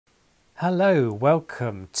Hello,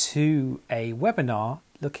 welcome to a webinar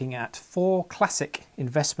looking at 4 classic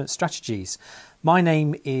investment strategies. My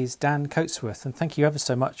name is Dan Coatsworth and thank you ever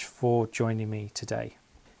so much for joining me today.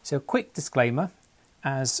 So a quick disclaimer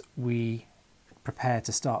as we prepare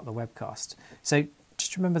to start the webcast. So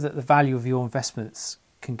just remember that the value of your investments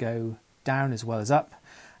can go down as well as up,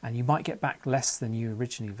 and you might get back less than you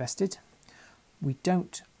originally invested. We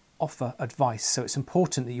don't offer advice, so it's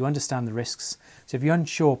important that you understand the risks. So if you're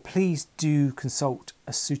unsure, please do consult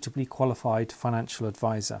a suitably qualified financial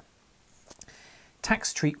advisor.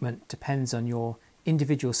 Tax treatment depends on your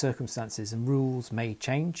individual circumstances and rules may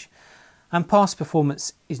change. And past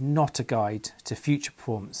performance is not a guide to future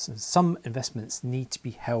performance, and some investments need to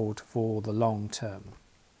be held for the long term.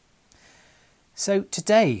 So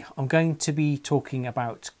today I'm going to be talking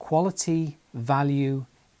about quality, value,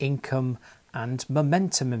 income and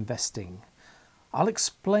momentum investing. I'll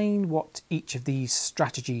explain what each of these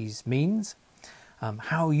strategies means,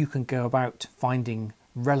 how you can go about finding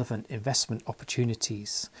relevant investment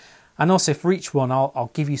opportunities. And also for each one,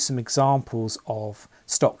 I'll give you some examples of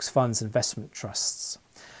stocks, funds, investment trusts.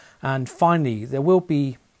 And finally, there will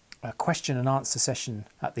be a question and answer session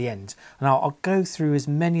at the end. And I'll go through as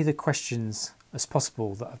many of the questions as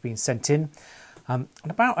possible that have been sent in. And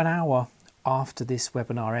about an hour after this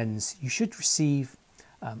webinar ends, you should receive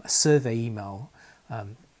a survey email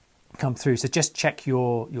come through. So just check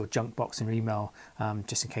your junk box in your email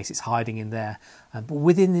just in case it's hiding in there. But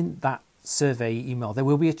within that survey email, there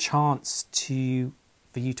will be a chance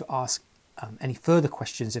for you to ask any further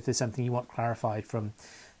questions if there's something you want clarified from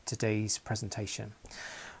today's presentation.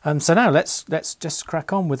 So now let's just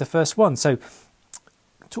crack on with the first one. So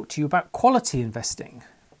I'll talk to you about quality investing.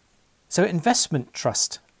 So investment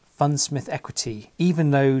trust, Fundsmith Equity,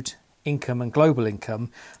 Evenlode Income and Global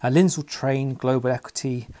Income, Lindsell Train Global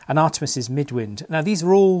Equity and Artemis's Midwind. Now these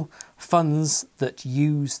are all funds that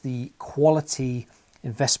use the quality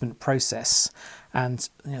investment process, and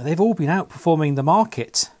they've all been outperforming the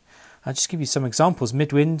market. I'll just give you some examples.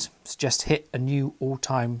 Midwind has just hit a new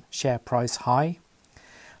all-time share price high.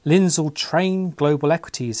 Lindsell Train Global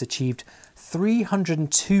Equity has achieved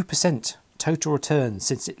 302% total return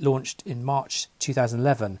since it launched in March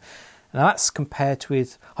 2011. Now that's compared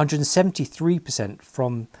with 173%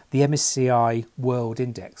 from the MSCI World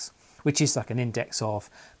Index, which is like an index of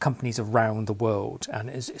companies around the world, and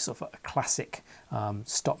it's sort of a classic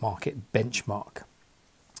stock market benchmark.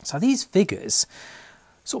 So these figures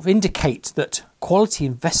sort of indicate that quality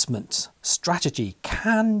investment strategy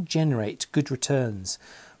can generate good returns.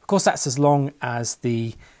 Of course, that's as long as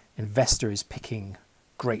the investor is picking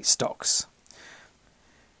great stocks.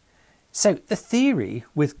 So the theory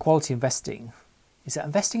with quality investing is that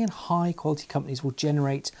investing in high quality companies will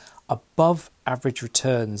generate above average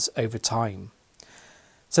returns over time.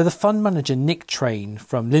 So the fund manager Nick Train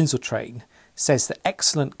from Lindsell Train says that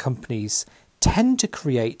excellent companies tend to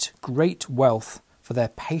create great wealth for their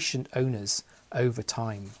patient owners over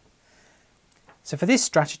time. So for this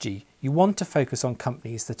strategy, you want to focus on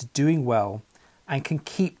companies that are doing well and can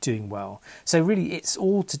keep doing well. So really it's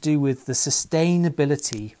all to do with the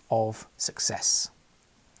sustainability of success.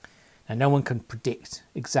 Now no one can predict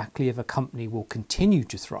exactly if a company will continue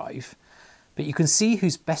to thrive, but you can see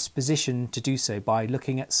who's best positioned to do so by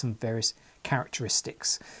looking at some various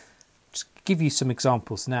characteristics. Just give you some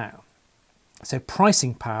examples now. So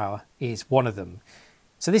pricing power is one of them.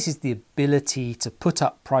 So this is the ability to put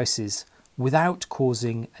up prices without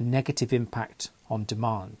causing a negative impact on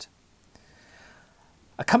demand.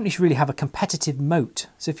 A company should really have a competitive moat.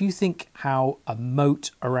 So if you think how a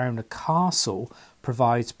moat around a castle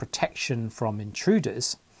provides protection from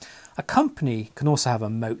intruders, a company can also have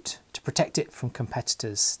a moat to protect it from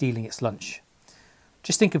competitors stealing its lunch.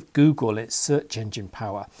 Just think of Google and its search engine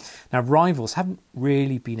power. Now rivals haven't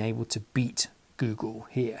really been able to beat Google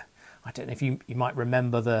here. I don't know if you might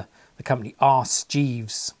remember the company Ask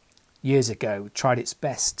Jeeves years ago tried its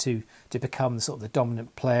best to become sort of the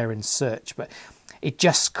dominant player in search, but it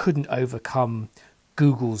just couldn't overcome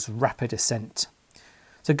Google's rapid ascent.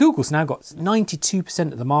 So Google's now got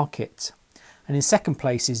 92% of the market, and in second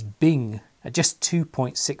place is Bing at just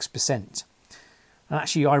 2.6%. And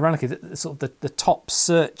actually, ironically, the top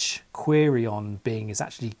search query on Bing is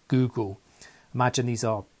actually Google. Imagine these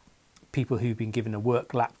are people who've been given a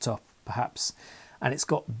work laptop, perhaps, and it's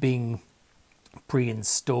got Bing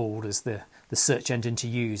pre-installed as the search engine to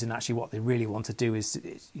use, and actually what they really want to do is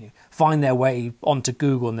find their way onto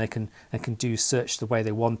Google, and they can do search the way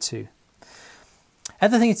they want to.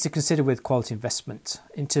 Other things to consider with quality investment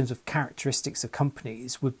in terms of characteristics of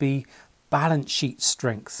companies would be balance sheet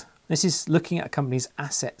strength. This is looking at a company's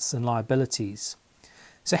assets and liabilities.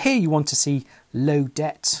 So here you want to see low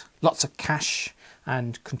debt, lots of cash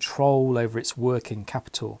and control over its working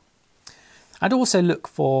capital. I'd also look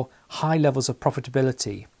for high levels of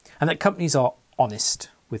profitability and that companies are honest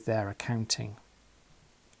with their accounting.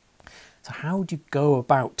 So how do you go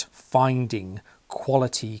about finding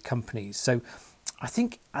quality companies? So I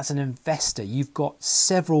think as an investor, you've got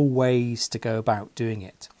several ways to go about doing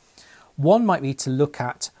it. One might be to look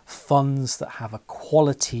at funds that have a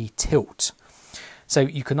quality tilt. So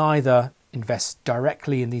you can either invest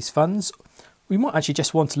directly in these funds. We might actually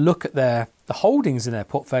just want to look at the holdings in their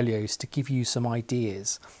portfolios to give you some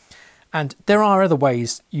ideas. And there are other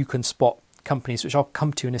ways you can spot companies, which I'll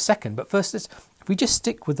come to in a second. But first, if we just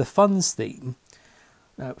stick with the funds theme,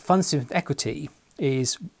 funds with equity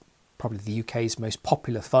is probably the UK's most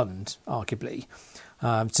popular fund, arguably.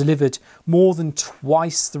 Delivered more than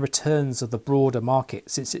twice the returns of the broader market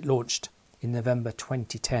since it launched in November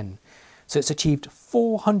 2010. So it's achieved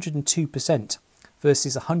 402%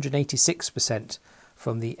 versus 186%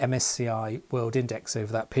 from the MSCI World Index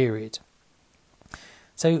over that period.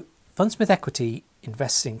 So Fundsmith Equity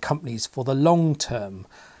invests in companies for the long term.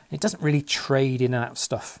 It doesn't really trade in and out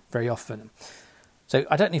stuff very often. So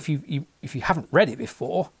I don't know if you haven't read it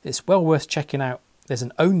before, it's well worth checking out. There's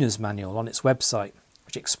an owner's manual on its website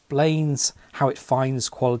which explains how it finds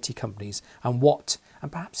quality companies and what,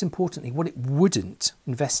 and perhaps importantly, what it wouldn't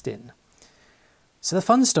invest in. So the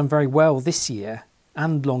fund's done very well this year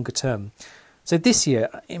and longer term. So this year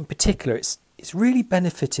in particular, it's really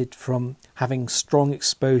benefited from having strong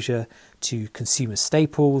exposure to consumer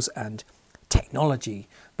staples and technology.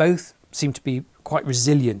 Both seem to be quite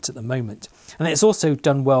resilient at the moment. And it's also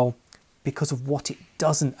done well because of what it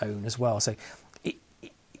doesn't own as well. So it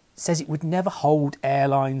says it would never hold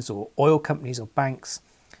airlines or oil companies or banks.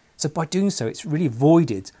 So by doing so, it's really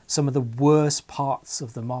avoided some of the worst parts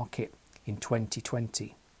of the market in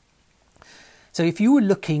 2020. So if you were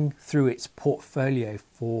looking through its portfolio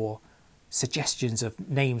for suggestions of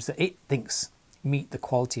names that it thinks meet the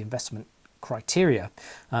quality investment criteria,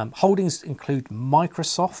 holdings include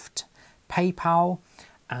Microsoft, PayPal,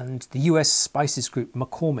 and the US spices group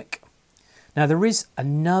McCormick. Now there is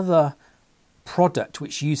another product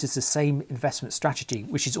which uses the same investment strategy,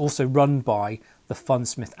 which is also run by the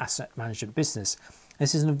Fundsmith Asset Management business.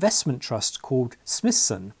 This is an investment trust called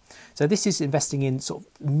Smithson. So this is investing in sort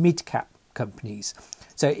of mid-cap companies.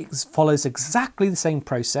 So it follows exactly the same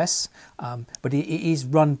process, but it is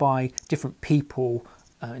run by different people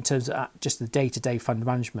in terms of just the day-to-day fund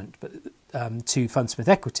management, but to Fundsmith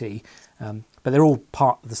Equity, but they're all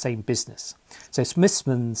part of the same business. So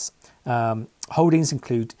Smithson's holdings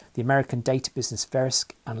include the American data business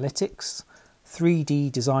Verisk Analytics, 3D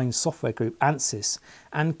design software group Ansys,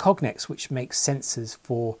 and Cognex, which makes sensors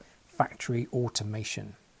for factory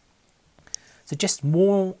automation. So just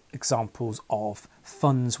more examples of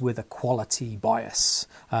funds with a quality bias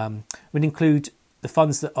would include the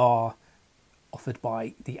funds that are offered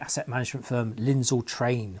by the asset management firm Lindsell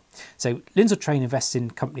Train. So Lindsell Train invests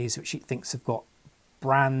in companies which it thinks have got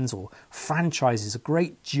brands or franchises of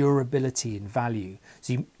great durability and value.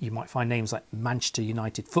 So you might find names like Manchester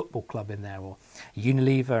United Football Club in there, or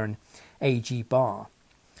Unilever and AG Bar.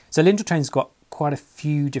 So Lindsell Train's got quite a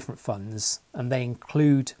few different funds, and they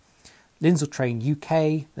include Lindsell Train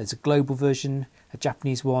UK, there's a global version, a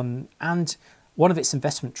Japanese one, and one of its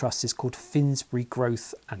investment trusts is called Finsbury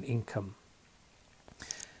Growth and Income.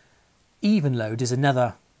 Evenlode is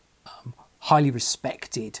another highly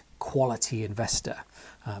respected quality investor.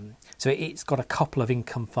 So it's got a couple of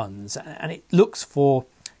income funds, and it looks for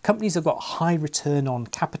companies that have got high return on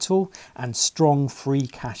capital and strong free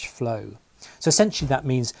cash flow. So essentially that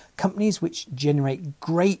means companies which generate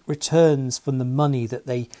great returns from the money that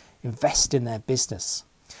they invest in their business.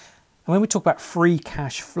 And when we talk about free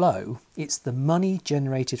cash flow, it's the money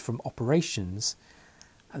generated from operations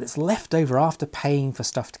and it's left over after paying for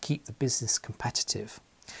stuff to keep the business competitive.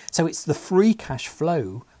 So it's the free cash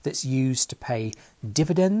flow that's used to pay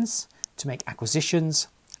dividends, to make acquisitions,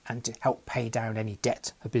 and to help pay down any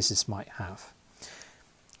debt a business might have.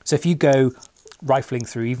 So if you go rifling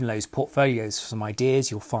through Evenlode's portfolios for some ideas,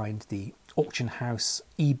 you'll find the auction house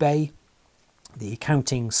eBay, the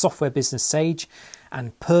accounting software business Sage,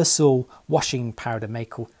 and Persil washing powder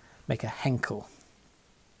maker Henkel.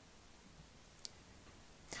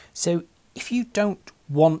 So if you don't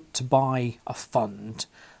want to buy a fund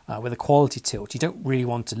with a quality tilt, you don't really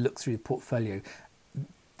want to look through the portfolio,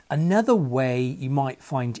 another way you might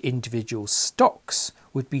find individual stocks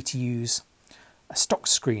would be to use a stock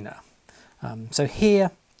screener. So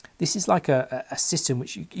here, this is like a system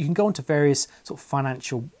which you can go onto various sort of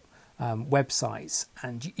financial websites,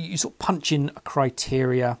 and you sort of punch in a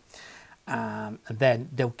criteria, and then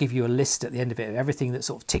they'll give you a list at the end of it of everything that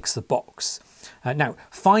sort of ticks the box. Now,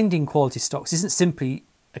 finding quality stocks isn't simply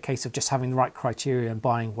a case of just having the right criteria and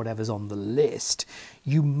buying whatever's on the list.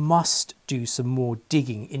 You must do some more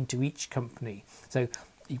digging into each company. So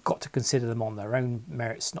you've got to consider them on their own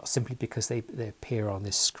merits, not simply because they appear on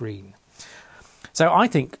this screen. So I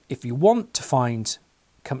think if you want to find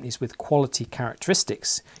companies with quality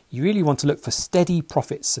characteristics, you really want to look for steady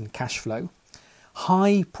profits and cash flow,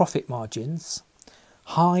 high profit margins,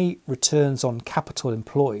 high returns on capital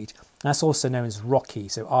employed. That's also known as ROCE,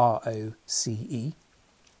 so ROCE.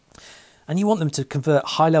 And you want them to convert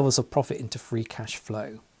high levels of profit into free cash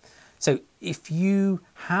flow. So if you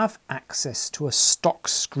have access to a stock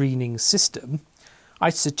screening system, I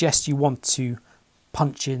suggest you want to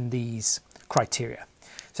punch in these criteria.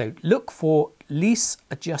 So look for lease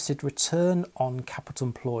adjusted return on capital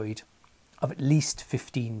employed of at least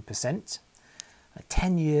 15%, a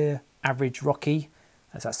 10-year average ROCE,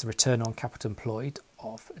 as that's the return on capital employed,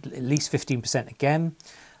 of at least 15% again,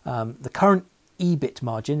 the current EBIT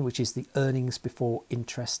margin, which is the earnings before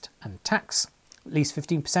interest and tax, at least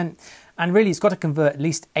 15%, and really it's got to convert at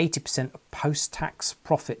least 80% of post-tax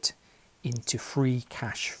profit into free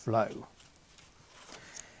cash flow.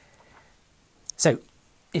 So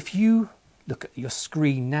if you look at your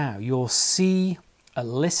screen now, you'll see a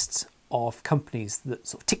list of companies that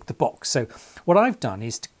sort of tick the box. So what I've done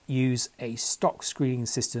is to use a stock screening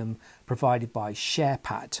system provided by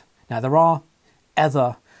SharePad. Now there are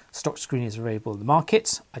other stock screeners available in the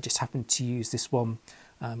market. I just happen to use this one.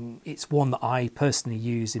 It's one that I personally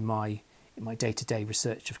use in my day-to-day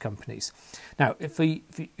research of companies. Now, if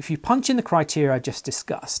you punch in the criteria I just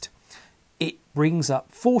discussed, it brings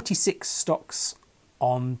up 46 stocks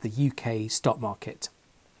on the UK stock market.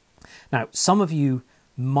 Now, some of you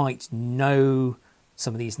might know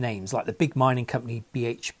some of these names, like the big mining company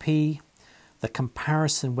BHP, the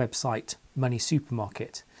comparison website Money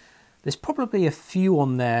Supermarket. There's probably a few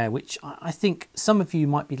on there which I think some of you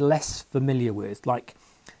might be less familiar with, like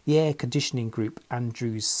the air conditioning group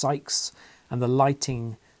Andrews Sykes and the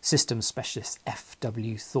lighting system specialist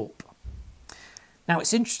FW Thorpe. Now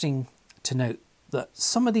it's interesting to note that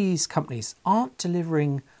some of these companies aren't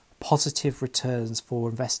delivering positive returns for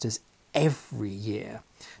investors every year.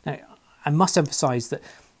 Now, I must emphasize that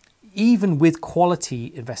even with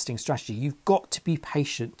quality investing strategy, you've got to be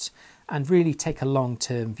patient and really take a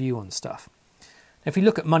long-term view on stuff. Now, if you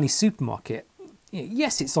look at Money Supermarket,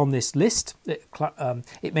 yes, it's on this list.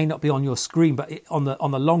 It may not be on your screen, but on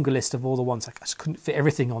the longer list of all the ones, I just couldn't fit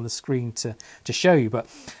everything on the screen to show you. But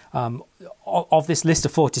of this list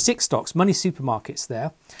of 46 stocks, Money Supermarket's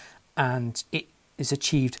there, and it has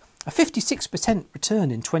achieved a 56%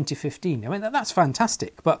 return in 2015. I mean, that's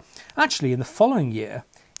fantastic. But actually, in the following year,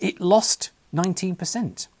 it lost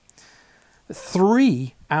 19%.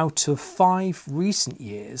 3 out of 5 recent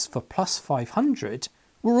years for plus 500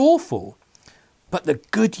 were awful. But the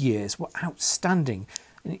good years were outstanding,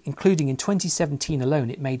 including in 2017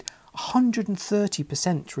 alone, it made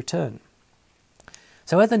 130% return.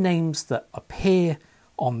 So other names that appear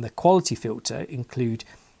on the quality filter include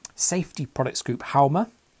safety products group Halma,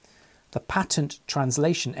 the patent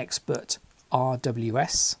translation expert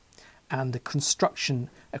RWS, and the construction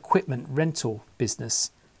equipment rental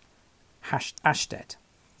business Ashtead.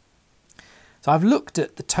 So I've looked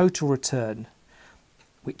at the total return,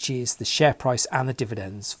 which is the share price and the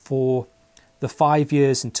dividends for the 5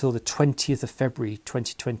 years until the 20th of February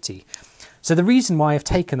 2020. So the reason why I've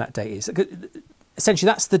taken that date is essentially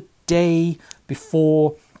that's the day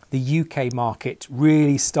before the UK market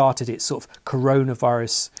really started its sort of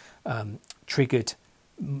coronavirus triggered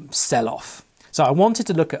sell-off. So I wanted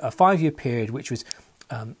to look at a 5-year period which was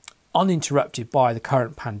uninterrupted by the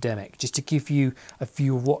current pandemic, just to give you a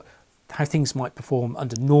view of how things might perform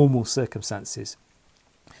under normal circumstances.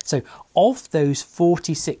 So of those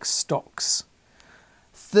 46 stocks,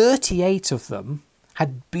 38 of them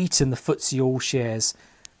had beaten the FTSE All Shares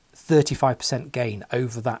 35% gain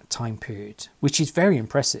over that time period, which is very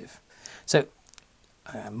impressive. So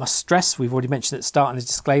I must stress, we've already mentioned at the start in the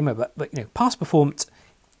disclaimer, but past performance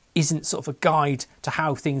isn't sort of a guide to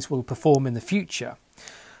how things will perform in the future.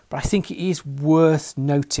 But I think it is worth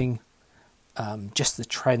noting just the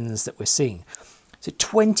trends that we're seeing. So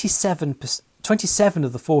 27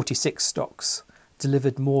 of the 46 stocks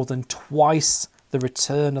delivered more than twice the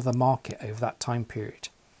return of the market over that time period.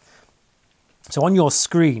 So on your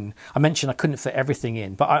screen, I mentioned I couldn't fit everything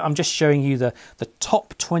in, but I'm just showing you the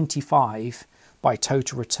top 25 by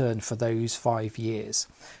total return for those 5 years.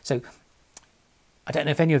 So I don't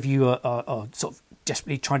know if any of you are sort of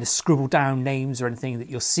desperately trying to scribble down names or anything that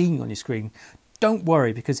you're seeing on your screen, don't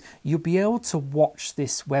worry, because you'll be able to watch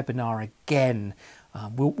this webinar again.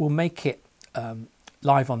 We'll make it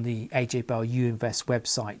live on the AJ Bell Youinvest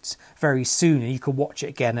website very soon, and you can watch it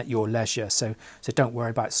again at your leisure. So don't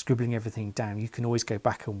worry about scribbling everything down. You can always go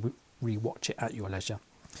back and re-watch it at your leisure.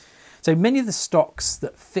 So many of the stocks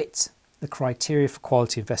that fit the criteria for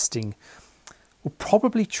quality investing will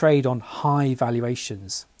probably trade on high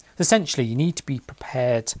valuations. Essentially, you need to be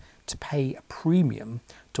prepared to pay a premium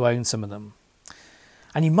to own some of them.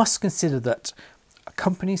 And you must consider that a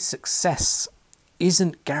company's success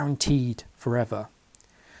isn't guaranteed forever.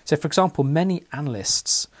 So, for example, many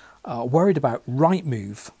analysts are worried about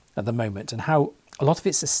Rightmove at the moment and how a lot of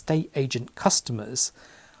its estate agent customers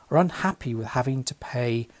are unhappy with having to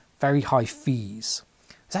pay very high fees.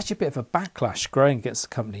 There's actually a bit of a backlash growing against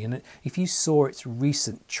the company, and if you saw its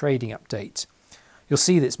recent trading update, you'll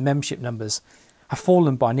see that its membership numbers have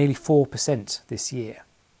fallen by nearly 4% this year.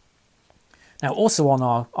 Now, also on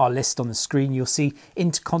our list on the screen, you'll see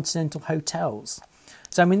Intercontinental Hotels.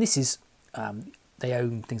 So, I mean, this is, they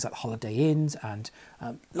own things like Holiday Inns and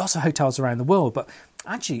lots of hotels around the world. But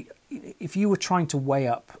actually, if you were trying to weigh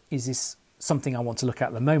up, is this something I want to look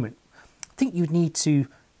at the moment? I think you'd need to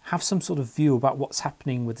have some sort of view about what's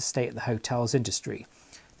happening with the state of the hotels industry.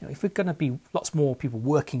 You know, if we're going to be lots more people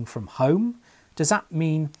working from home, does that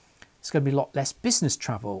mean it's going to be a lot less business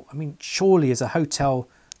travel? I mean, surely as a hotel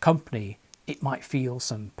company, it might feel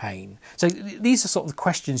some pain. So these are sort of the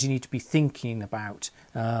questions you need to be thinking about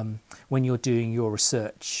when you're doing your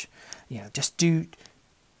research. You know, just do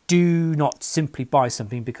not simply buy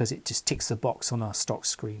something because it just ticks the box on our stock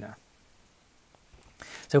screener.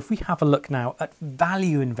 So if we have a look now at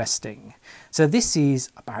value investing. So this is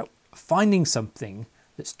about finding something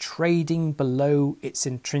that's trading below its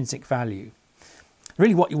intrinsic value.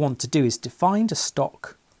 Really what you want to do is to find a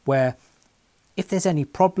stock where if there's any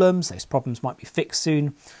problems, those problems might be fixed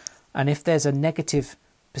soon. And if there's a negative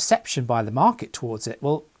perception by the market towards it,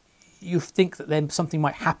 well, you think that then something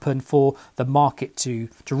might happen for the market to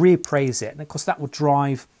reappraise it. And of course, that will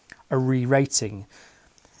drive a re-rating.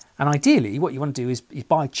 And ideally, what you want to do is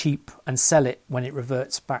buy cheap and sell it when it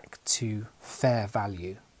reverts back to fair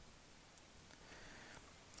value.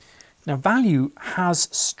 Now, value has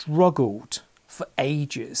struggled for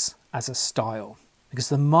ages as a style, because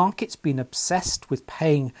the market's been obsessed with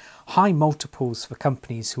paying high multiples for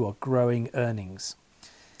companies who are growing earnings.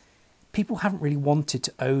 People haven't really wanted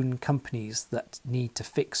to own companies that need to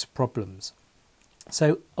fix problems.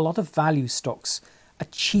 So a lot of value stocks are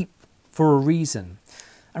cheap for a reason.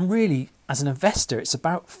 And really, as an investor, it's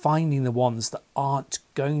about finding the ones that aren't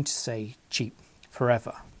going to stay cheap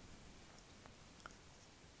forever.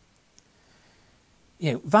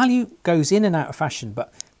 You know, value goes in and out of fashion,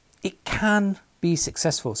 but it can be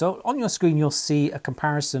successful. So on your screen, you'll see a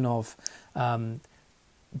comparison of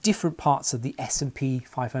different parts of the S&P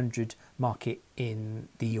 500 market in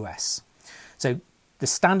the US. So the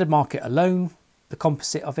standard market alone, the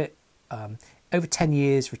composite of it, over 10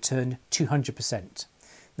 years returned 200%.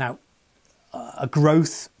 Now, a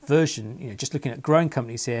growth version, you know, just looking at growing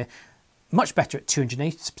companies here, much better at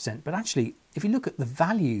 280%. But actually, if you look at the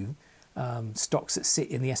value stocks that sit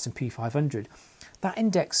in the S&P 500, that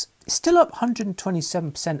index is still up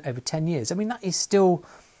 127% over 10 years. I mean, that is still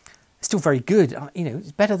very good. You know,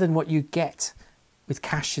 it's better than what you get with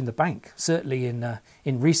cash in the bank, certainly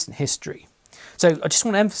in recent history. So I just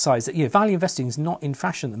want to emphasize that, you know, value investing is not in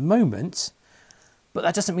fashion at the moment, but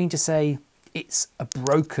that doesn't mean to say it's a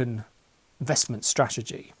broken investment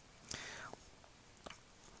strategy.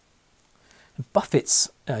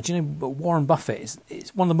 Buffett's, do you know, Warren Buffett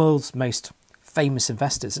is one of the world's most famous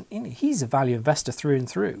investors, and he's a value investor through and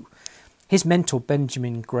through. His mentor,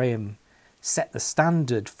 Benjamin Graham, set the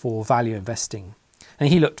standard for value investing, and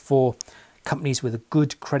he looked for companies with a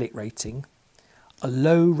good credit rating, a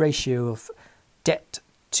low ratio of debt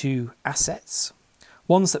to assets,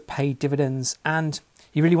 ones that pay dividends, and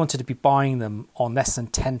he really wanted to be buying them on less than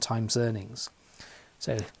 10 times earnings.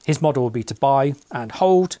 So his model would be to buy and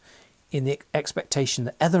hold in the expectation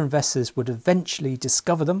that other investors would eventually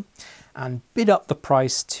discover them and bid up the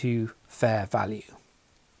price to fair value.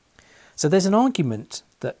 So there's an argument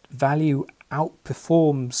that value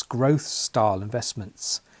outperforms growth style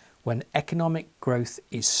investments when economic growth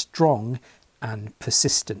is strong and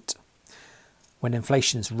persistent, when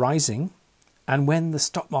inflation is rising, and when the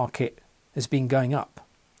stock market has been going up.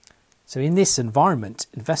 So in this environment,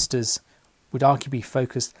 investors would arguably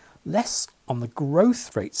focus less on the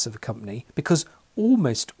growth rates of a company, because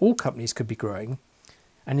almost all companies could be growing,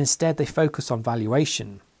 and instead they focus on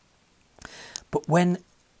valuation. But when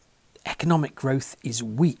economic growth is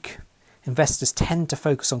weak, investors tend to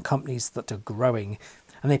focus on companies that are growing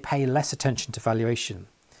and they pay less attention to valuation.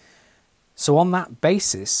 So on that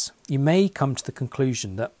basis, you may come to the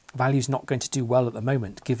conclusion that value is not going to do well at the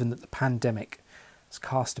moment, given that the pandemic has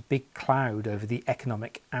cast a big cloud over the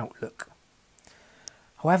economic outlook.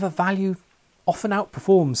 However, value often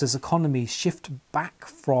outperforms as economies shift back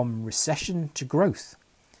from recession to growth.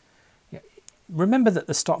 Remember that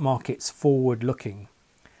the stock market's forward-looking,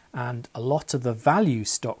 and a lot of the value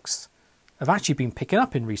stocks have actually been picking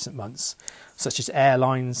up in recent months, such as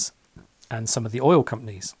airlines and some of the oil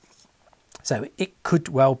companies. So it could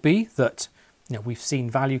well be that we've seen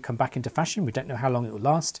value come back into fashion. We don't know how long it will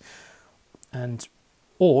last.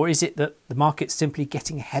 Or is it that the market's simply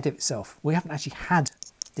getting ahead of itself? We haven't actually had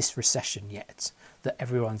this recession yet that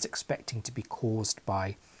everyone's expecting to be caused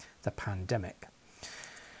by the pandemic.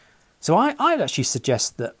 So I'd actually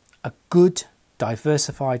suggest that a good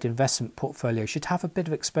diversified investment portfolio should have a bit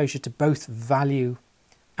of exposure to both value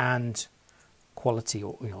and quality,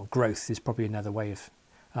 or growth is probably another way of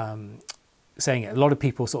saying it. A lot of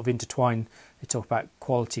people sort of intertwine, they talk about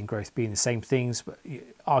quality and growth being the same things, but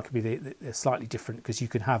arguably they're slightly different, because you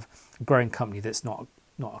can have a growing company that's not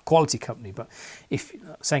a quality company. But if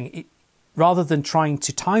saying it, rather than trying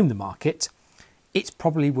to time the market, it's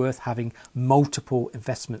probably worth having multiple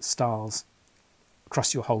investment styles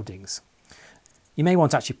across your holdings. You may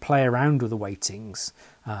want to actually play around with the weightings,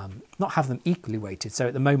 not have them equally weighted. So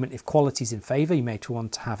at the moment, if quality is in favour, you may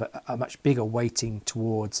want to have a much bigger weighting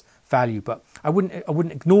towards value. But I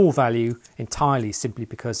wouldn't ignore value entirely simply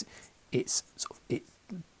because it's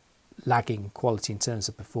lagging quality in terms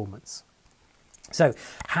of performance. So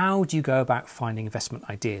how do you go about finding investment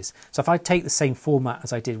ideas? So if I take the same format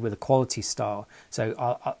as I did with a quality style,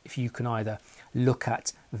 so if you can either look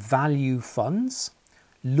at value funds,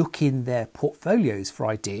 look in their portfolios for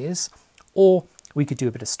ideas, or we could do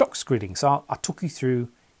a bit of stock screening. So I'll talk you through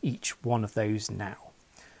each one of those now.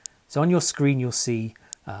 So on your screen, you'll see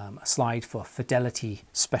a slide for Fidelity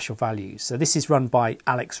Special Values. So this is run by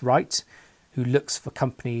Alex Wright, who looks for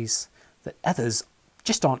companies that others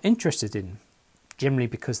just aren't interested in, generally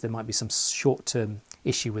because there might be some short-term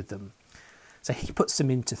issue with them. So he puts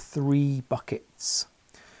them into 3 buckets.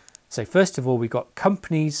 So first of all, we've got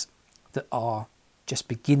companies that are just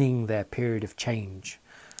beginning their period of change.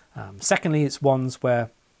 Secondly, it's ones where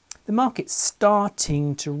the market's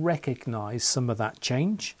starting to recognise some of that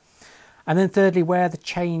change. And then thirdly, where the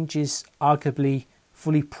change is arguably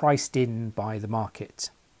fully priced in by the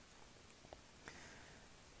market.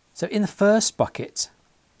 So in the first bucket,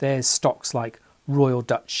 there's stocks like Royal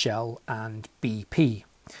Dutch Shell and BP.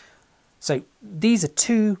 So these are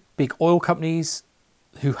 2 big oil companies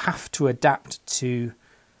who have to adapt to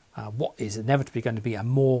what is inevitably going to be a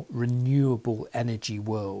more renewable energy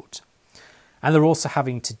world. And they're also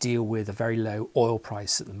having to deal with a very low oil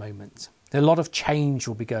price at the moment. A lot of change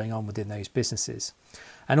will be going on within those businesses.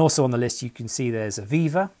 And also on the list, you can see there's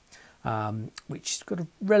Aviva, which has got a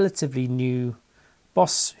relatively new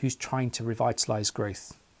boss who's trying to revitalise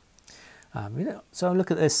growth. So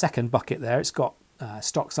look at the second bucket there. It's got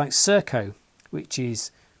stocks like Serco, which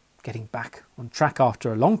is getting back on track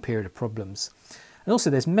after a long period of problems. And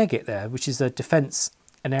also there's Meggitt there, which is a defence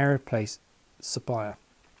and aerospace supplier.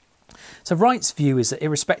 So Wright's view is that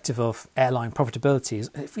irrespective of airline profitability,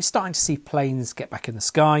 if we're starting to see planes get back in the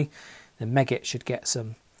sky, then Meggitt should get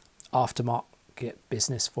some aftermarket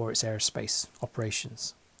business for its aerospace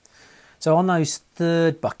operations. So on those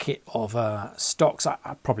third bucket of stocks,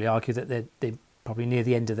 I'd probably argue that they're probably near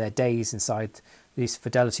the end of their days inside this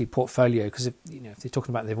Fidelity portfolio, because if they're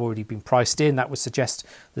talking about they've already been priced in, that would suggest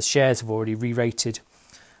the shares have already re-rated.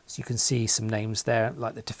 So you can see some names there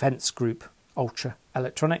like the Defence Group, Ultra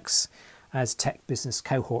Electronics, as Tech Business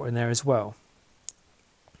cohort in there as well.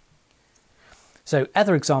 So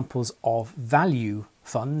other examples of value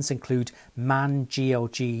funds include Man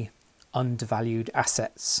GLG Undervalued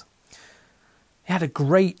Assets. It had a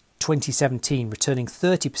great 2017, returning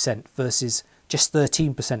 30% versus just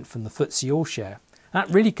 13% from the FTSE All Share. And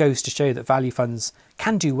that really goes to show that value funds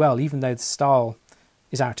can do well, even though the style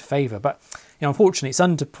is out of favour. But unfortunately, it's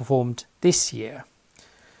underperformed this year.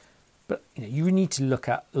 But you need to look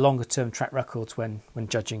at longer term track records when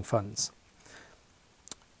judging funds.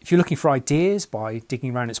 If you're looking for ideas by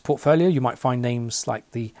digging around its portfolio, you might find names like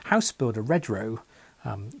the house builder Redrow,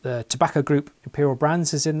 the tobacco group Imperial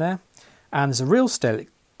Brands is in there, and there's a real estate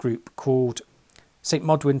group called St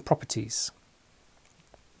Modwin Properties.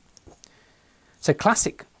 So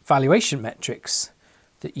classic valuation metrics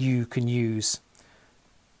that you can use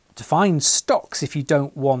To find stocks, if you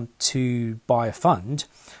don't want to buy a fund,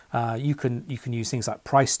 you can use things like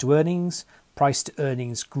price to earnings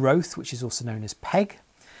growth, which is also known as PEG,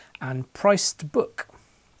 and price to book.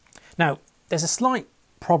 Now, there's a slight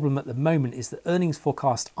problem at the moment is that earnings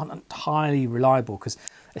forecasts aren't entirely reliable because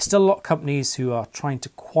there's still a lot of companies who are trying to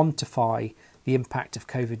quantify the impact of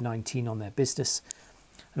COVID-19 on their business.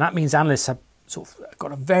 And that means analysts have sort of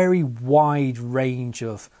got a very wide range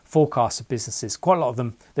of forecasts of businesses. Quite a lot of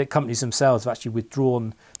them, the companies themselves have actually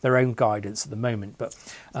withdrawn their own guidance at the moment. But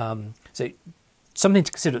so something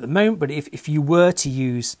to consider at the moment. But if you were to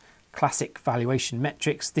use classic valuation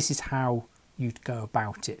metrics, this is how you'd go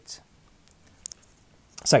about it.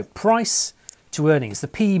 So price to earnings, the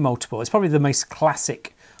PE multiple, is probably the most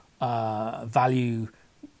classic valuation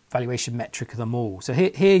metric of them all. So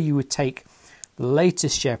here you would take the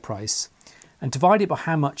latest share price and divide it by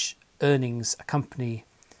how much earnings a company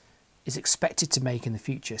is expected to make in the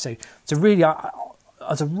future. So really,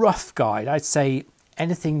 as a rough guide, I'd say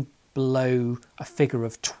anything below a figure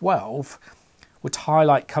of 12 would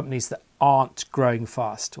highlight companies that aren't growing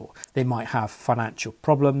fast, or they might have financial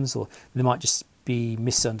problems, or they might just be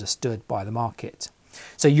misunderstood by the market.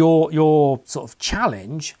 So your sort of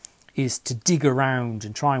challenge is to dig around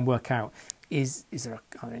and try and work out, is there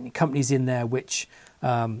any companies in there which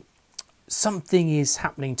something is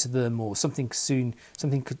happening to them, or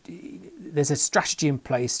there's a strategy in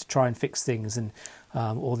place to try and fix things, and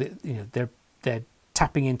or they're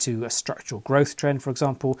tapping into a structural growth trend, for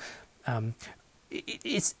example.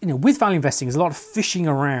 It's with value investing, there's a lot of fishing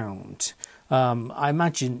around. I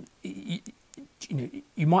imagine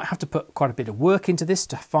you might have to put quite a bit of work into this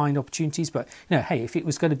to find opportunities, but hey, if it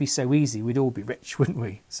was going to be so easy, we'd all be rich, wouldn't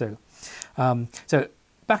we? So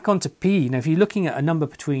back onto PE. Now, if you're looking at a number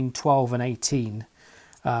between 12 and 18,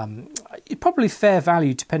 it's probably fair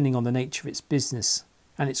value depending on the nature of its business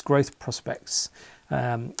and its growth prospects.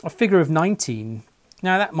 A figure of 19,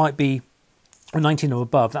 now that might be, or 19 or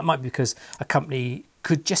above, that might be because a company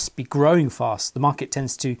could just be growing fast. The market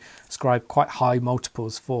tends to ascribe quite high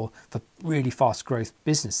multiples for really fast growth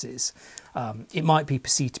businesses. It might be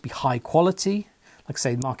perceived to be high quality. Like I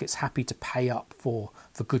say, the market's happy to pay up for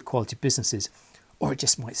good quality businesses, or it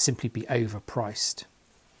just might simply be overpriced.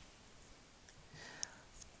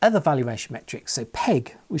 Other valuation metrics, so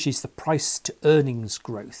PEG, which is the price to earnings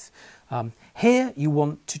growth. Here you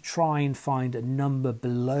want to try and find a number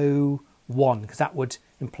below 1, because that would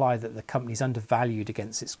imply that the company is undervalued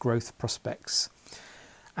against its growth prospects.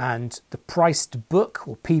 And the price to book,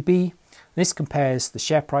 or PB, this compares the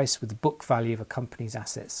share price with the book value of a company's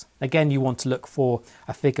assets. Again, you want to look for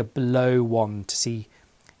a figure below 1 to see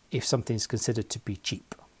if something is considered to be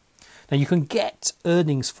cheap. Now, you can get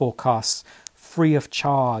earnings forecasts free of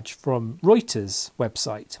charge from Reuters'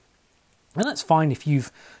 website. And that's fine if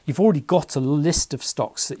you've already got a list of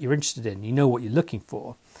stocks that you're interested in, you know what you're looking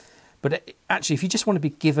for. But actually, if you just want to be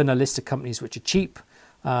given a list of companies which are cheap,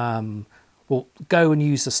 well, go and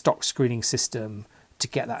use the stock screening system to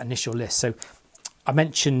get that initial list. So I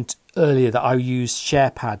mentioned earlier that I used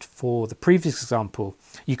SharePad for the previous example.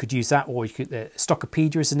 You could use that, or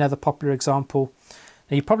Stockopedia is another popular example.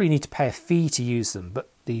 Now, you probably need to pay a fee to use them, but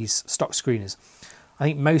these stock screeners, I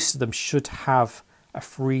think most of them should have a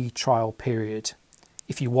free trial period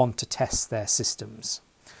if you want to test their systems.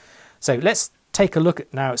 So let's take a look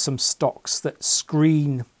at now at some stocks that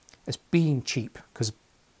screen as being cheap, because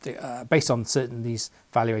based on certain these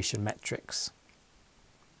valuation metrics.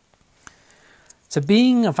 So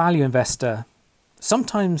being a value investor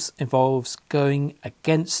sometimes involves going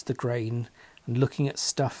against the grain and looking at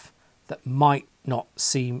stuff that might not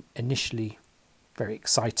seem initially very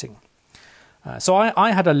exciting. So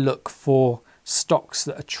I had a look for stocks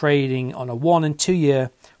that are trading on a 1 and 2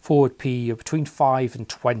 year forward PE of between 5 and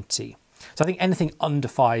 20. So I think anything under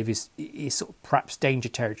 5 is sort of perhaps danger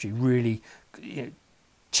territory, really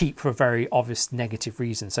cheap for a very obvious negative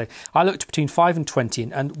reason. So I looked between 5 and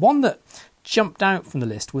 20, and one that jumped out from the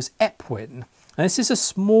list was Epwin. And this is a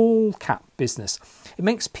small cap business. It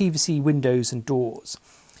makes PVC windows and doors.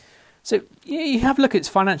 So you have a look at its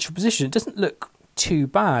financial position. It doesn't look too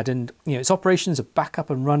bad, and its operations are back up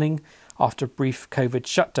and running after a brief COVID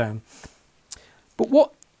shutdown. But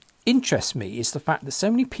what interests me is the fact that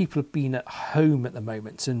so many people have been at home at the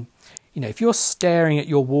moment, and if you're staring at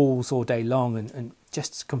your walls all day long and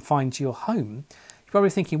just confined to your home, you're probably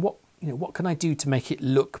thinking, what can I do to make it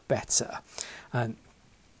look better? And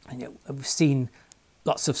we've seen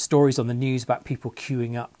lots of stories on the news about people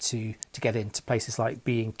queuing up to get into places like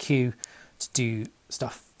B&Q to do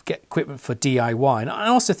stuff, get equipment for DIY. And I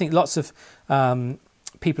also think lots of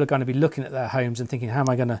people are going to be looking at their homes and thinking, how am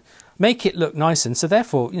I going to make it look nice? And so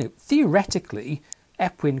therefore, theoretically,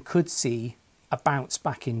 Epwin could see a bounce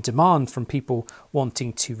back in demand from people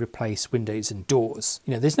wanting to replace windows and doors.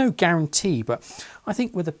 There's no guarantee, but I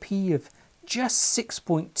think with a P of just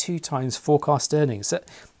 6.2 times forecast earnings, that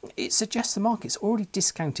it suggests the market's already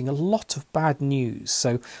discounting a lot of bad news.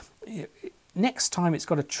 So next time it's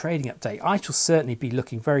got a trading update, I shall certainly be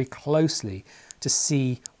looking very closely to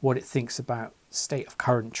see what it thinks about state of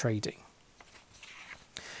current trading.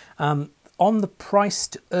 On the price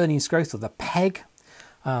to earnings growth, or the PEG,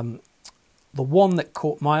 the one that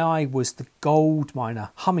caught my eye was the gold miner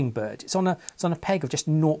Hummingbird. It's on a PEG of just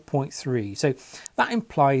 0.3. So that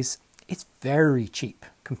implies it's very cheap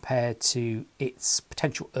compared to its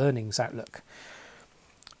potential earnings outlook.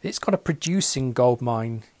 It's got a producing gold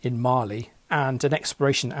mine in Mali and an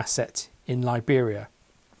exploration asset in Liberia.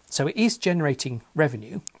 So it is generating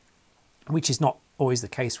revenue, which is not always the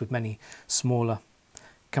case with many smaller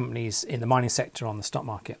companies in the mining sector on the stock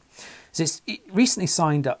market. So it recently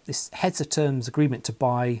signed up this heads of terms agreement to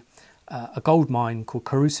buy a gold mine called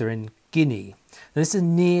Kouroussa in Guinea. Now, this is a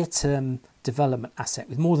near-term development asset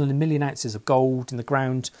with more than 1 million ounces of gold in the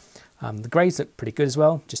ground. The grades look pretty good as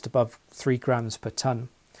well, just above 3 grams per tonne.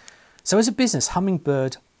 So as a business,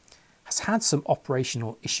 Hummingbird has had some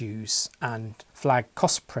operational issues and flagged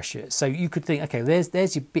cost pressures. So you could think, okay,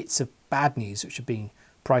 there's your bits of bad news which are being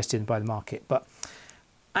priced in by the market. But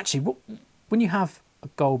actually, when you have a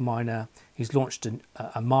gold miner who's launched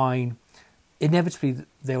a mine, inevitably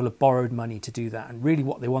they will have borrowed money to do that. And really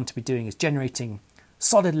what they want to be doing is generating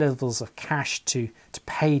solid levels of cash to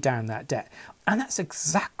pay down that debt. And that's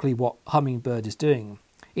exactly what Hummingbird is doing.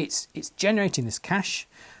 It's generating this cash.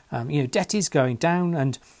 Debt is going down,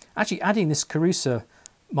 and actually adding this Kouroussa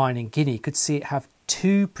mine in Guinea could see it have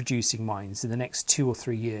 2 producing mines in the next 2 or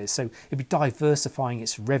 3 years. So it'd be diversifying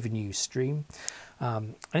its revenue stream.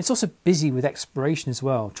 And it's also busy with exploration as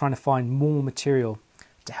well, trying to find more material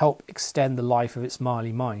to help extend the life of its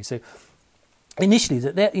Mali mine. So initially,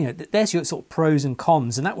 there's your sort of pros and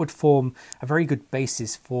cons, and that would form a very good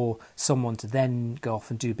basis for someone to then go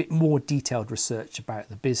off and do a bit more detailed research about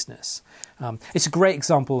the business. It's a great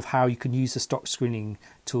example of how you can use the stock screening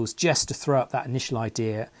tools just to throw up that initial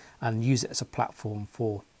idea and use it as a platform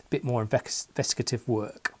for a bit more investigative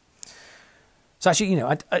work. So actually,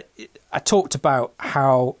 I talked about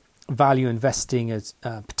how value investing is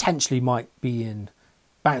potentially might be in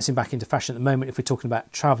bouncing back into fashion at the moment if we're talking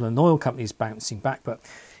about travel and oil companies bouncing back. But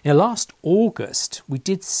last August, we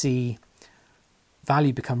did see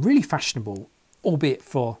value become really fashionable, albeit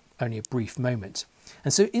for only a brief moment.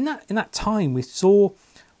 And so in that time, we saw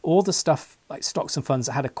all the stuff like stocks and funds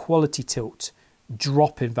that had a quality tilt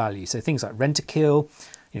drop in value. So things like Rentokil,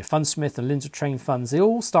 Fundsmith and Lindsay Train funds, they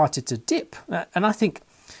all started to dip. And I think,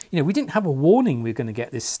 we didn't have a warning we were going to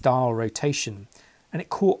get this style rotation, and it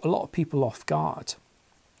caught a lot of people off guard,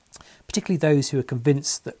 particularly those who are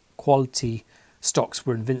convinced that quality stocks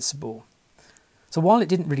were invincible. So while it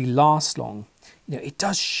didn't really last long, it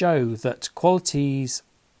does show that quality's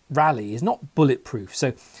rally is not bulletproof.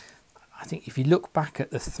 So I think if you look back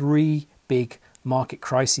at the 3 big market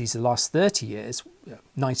crises of the last 30 years,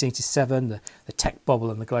 1987, the tech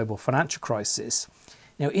bubble and the global financial crisis,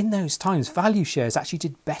 in those times, value shares actually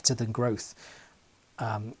did better than growth.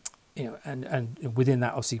 And within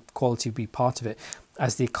that, obviously, quality would be part of it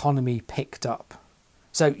as the economy picked up.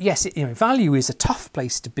 So yes, value is a tough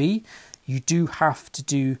place to be. You do have to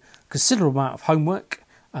do a considerable amount of homework.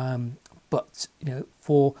 But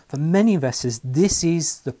for many investors, this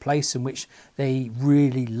is the place in which they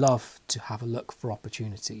really love to have a look for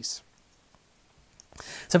opportunities.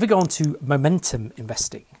 So if we go on to momentum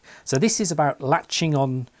investing, so this is about latching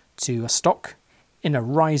on to a stock in a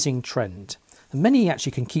rising trend. And many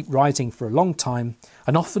actually can keep rising for a long time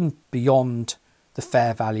and often beyond the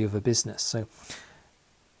fair value of a business. So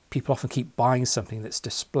people often keep buying something that's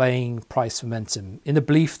displaying price momentum in the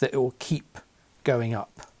belief that it will keep going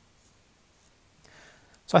up.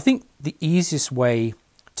 So I think the easiest way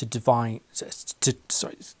to define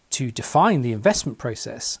the investment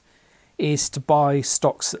process is to buy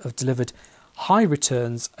stocks that have delivered high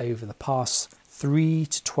returns over the past 3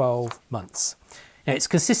 to 12 months. Now, its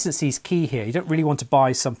consistency is key here. You don't really want to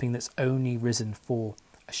buy something that's only risen for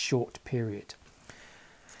a short period.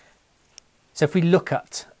 So if we look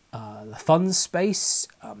at the funds space,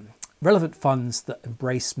 relevant funds that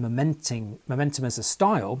embrace momentum as a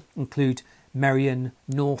style include Merian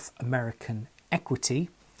North American Equity,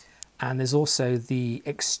 and there's also the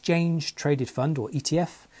exchange traded fund or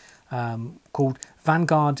ETF called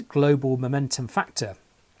Vanguard Global Momentum Factor.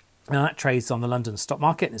 Now that trades on the London stock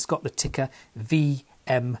market and it's got the ticker VMX.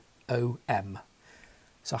 MOM.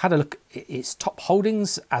 So I had a look at its top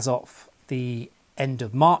holdings as of the end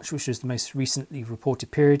of March, which was the most recently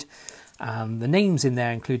reported period. The names in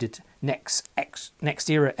there included Next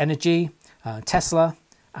Era Energy, Tesla,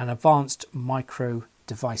 and Advanced Micro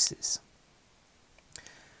Devices.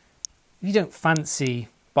 If you don't fancy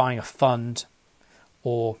buying a fund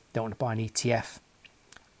or don't want to buy an ETF,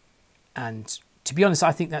 and to be honest,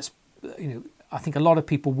 I think that's, I think a lot of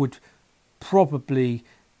people would probably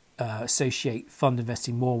associate fund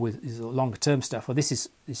investing more with longer term stuff. Well, this is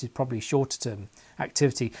probably shorter term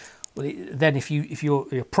activity. Well, then if your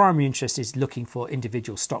primary interest is looking for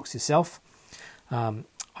individual stocks yourself,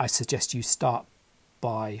 I suggest you start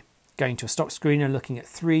by going to a stock screener, looking at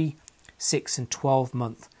 3, 6 and 12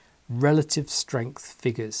 month relative strength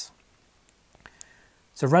figures.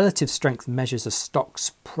 So relative strength measures a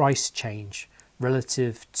stock's price change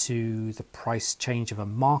relative to the price change of a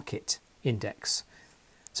market index.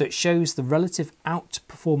 So it shows the relative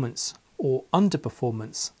outperformance or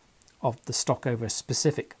underperformance of the stock over a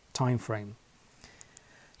specific time frame.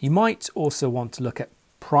 You might also want to look at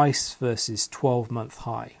price versus 12-month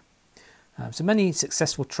high. So many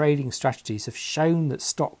successful trading strategies have shown that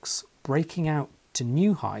stocks breaking out to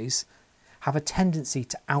new highs have a tendency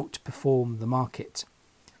to outperform the market.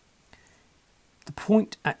 The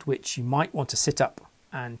point at which you might want to sit up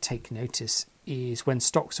and take notice is when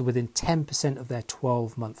stocks are within 10% of their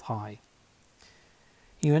 12-month high.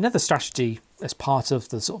 Another strategy as part of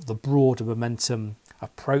the broader momentum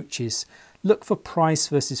approach is look for price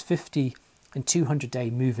versus 50 and 200-day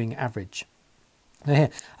moving average. Now here,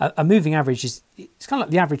 a moving average it's kind of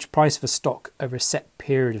like the average price of a stock over a set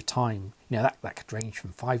period of time. That could range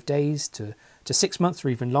from 5 days to 6 months or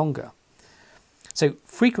even longer. So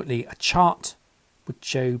frequently a chart would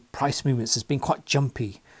show price movements as being quite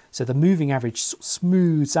jumpy. So the moving average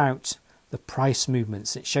smooths out the price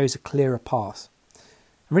movements. It shows a clearer path.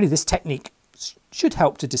 And really this technique should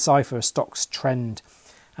help to decipher a stock's trend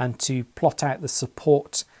and to plot out the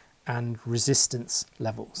support and resistance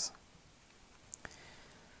levels.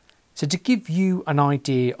 So to give you an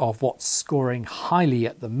idea of what's scoring highly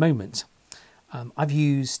at the moment, I've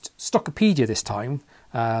used Stockopedia this time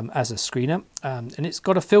as a screener, and it's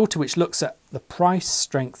got a filter which looks at the price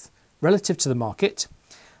strength relative to the market,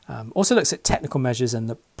 also looks at technical measures and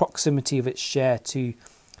the proximity of its share to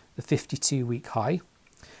the 52-week high,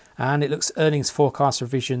 and it looks at earnings forecast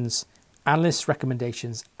revisions, analyst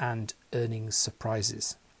recommendations and earnings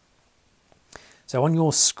surprises. So on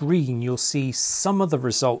your screen you'll see some of the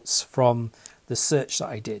results from the search that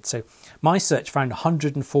I did. So my search found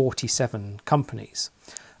 147 companies,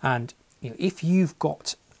 and if you've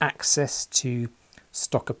got access to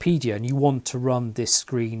Stockopedia and you want to run this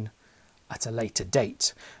screen at a later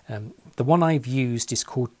date, the one I've used is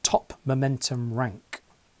called Top Momentum Rank.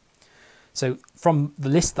 So from the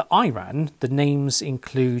list that I ran, the names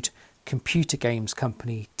include computer games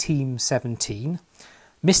company Team 17,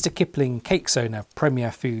 Mr. Kipling Cakes owner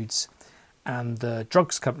Premier Foods, and the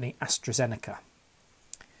drugs company AstraZeneca.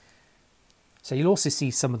 So you'll also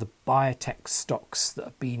see some of the biotech stocks that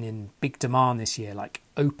have been in big demand this year, like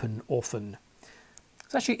Open Orphan.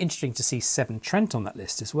 It's actually interesting to see Severn Trent on that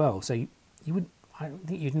list as well. So I don't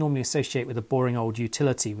think you'd normally associate with a boring old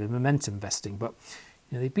utility with momentum investing, but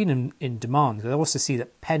they've been in demand. I also see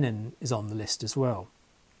that Pennon is on the list as well.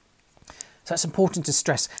 So it's important to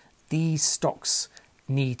stress these stocks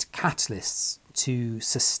need catalysts to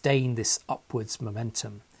sustain this upwards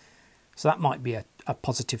momentum. So that might be a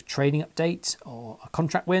positive trading update or a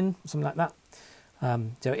contract win, something like that.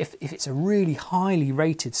 So if it's a really highly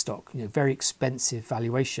rated stock, very expensive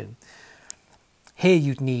valuation, here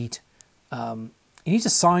you need a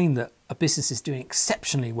sign that a business is doing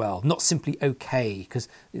exceptionally well, not simply okay, because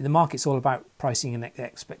the market's all about pricing and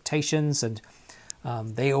expectations, and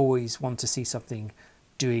they always want to see something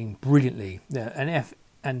doing brilliantly.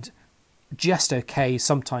 And just okay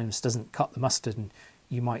sometimes doesn't cut the mustard, and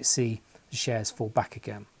you might see the shares fall back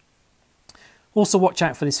again. Also watch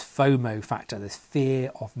out for this FOMO factor, this fear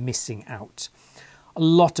of missing out. A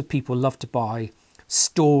lot of people love to buy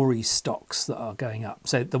story stocks that are going up,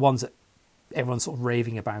 so the ones that everyone's sort of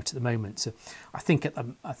raving about at the moment. So I think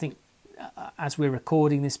as we're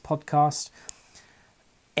recording this podcast,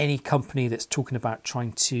 any company that's talking about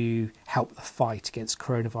trying to help the fight against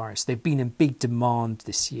coronavirus, they've been in big demand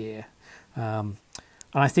this year. And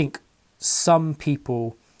I think some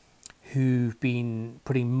people who've been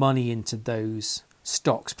putting money into those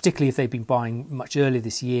stocks, particularly if they've been buying much earlier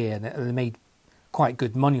this year and they made quite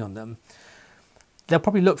good money on them, they'll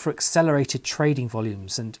probably look for accelerated trading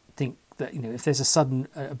volumes and think that if there's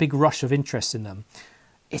a big rush of interest in them,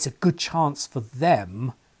 it's a good chance for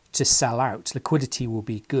them to sell out. Liquidity will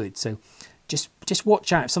be good. So just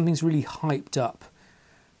watch out. If something's really hyped up,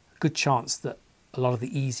 good chance that a lot of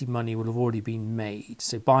the easy money will have already been made.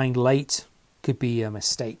 So buying late could be a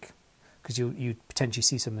mistake, because you potentially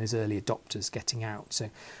see some of those early adopters getting out. So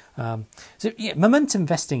yeah, momentum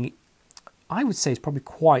investing, I would say, is probably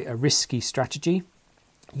quite a risky strategy.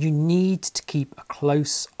 You need to keep a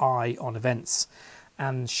close eye on events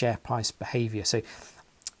and share price behaviour. So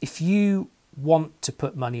if you want to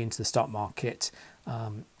put money into the stock market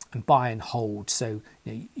and buy and hold, so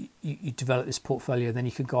you develop this portfolio, then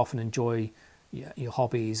you can go off and enjoy your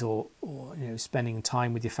hobbies or spending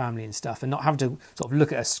time with your family and stuff, and not having to sort of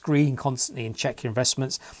look at a screen constantly and check your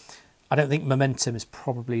investments. I don't think momentum is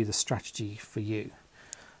probably the strategy for you.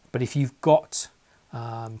 But if you've got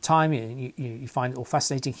time and you find it all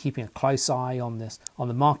fascinating, keeping a close eye on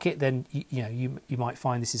the market, then you might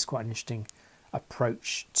find this is quite an interesting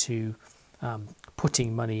approach to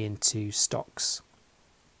putting money into stocks.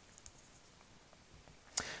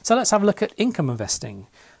 So let's have a look at income investing.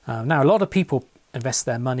 Now, a lot of people invest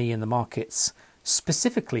their money in the markets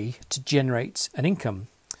specifically to generate an income.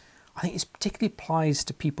 I think this particularly applies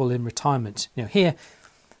to people in retirement. Here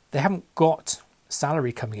they haven't got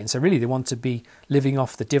salary coming in, so really they want to be living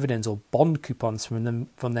off the dividends or bond coupons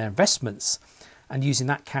from their investments and using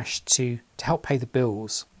that cash to help pay the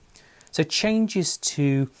bills. So changes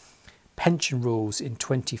to pension rules in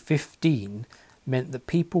 2015 meant that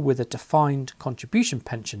people with a defined contribution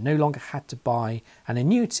pension no longer had to buy an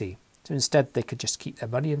annuity. So instead they could just keep their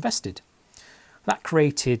money invested. That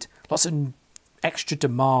created lots of extra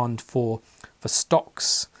demand for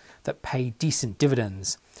stocks that pay decent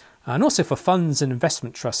dividends, and also for funds and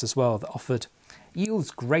investment trusts as well that offered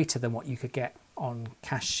yields greater than what you could get on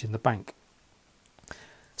cash in the bank.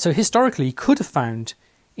 So historically you could have found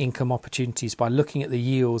income opportunities by looking at the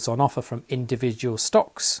yields on offer from individual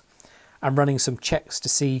stocks and running some checks to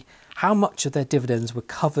see how much of their dividends were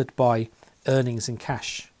covered by earnings and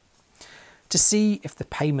cash, to see if the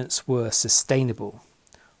payments were sustainable.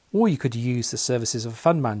 Or you could use the services of a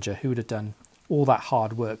fund manager who would have done all that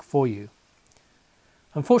hard work for you.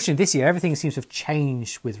 Unfortunately, this year everything seems to have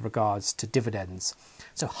changed with regards to dividends.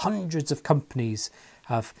 So hundreds of companies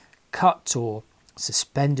have cut or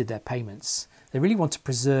suspended their payments. They really want to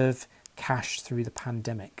preserve cash through the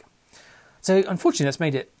pandemic. So unfortunately, that's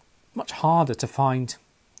made it much harder to find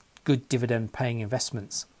good dividend paying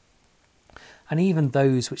investments. And even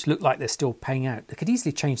those which look like they're still paying out, they could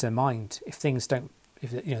easily change their mind if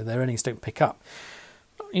their earnings don't pick up.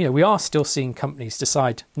 We are still seeing companies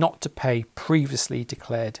decide not to pay previously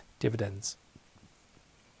declared dividends.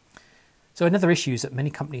 So another issue is that many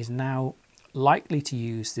companies are now likely to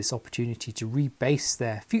use this opportunity to rebase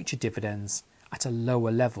their future dividends at a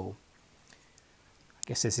lower level. I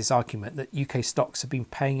guess there's this argument that UK stocks have been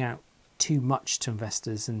paying out too much to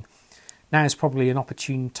investors, and now is probably an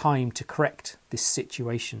opportune time to correct this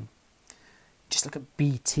situation. Just look at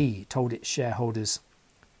BT told its shareholders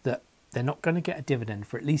that they're not going to get a dividend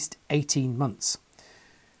for at least 18 months.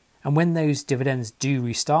 And when those dividends do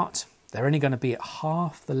restart, they're only going to be at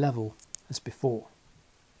half the level as before.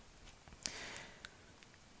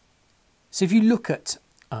 So if you look at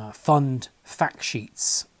fund fact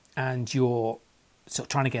sheets and you're sort of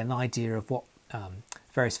trying to get an idea of what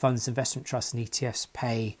various funds, investment trusts and ETFs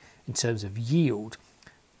pay in terms of yield,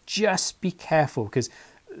 just be careful, because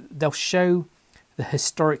they'll show the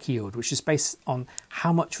historic yield, which is based on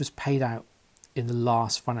how much was paid out in the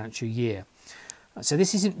last financial year. So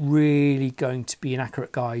this isn't really going to be an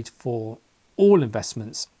accurate guide for all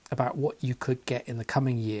investments about what you could get in the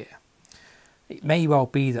coming year. It may well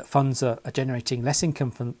be that funds are generating less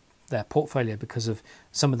income from their portfolio because of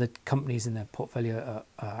some of the companies in their portfolio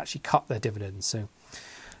actually cut their dividends. So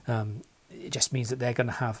it just means that they're going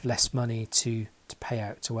to have less money to pay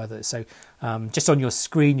out to others. So just on your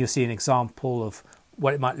screen, you'll see an example of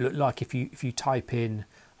what it might look like if you type in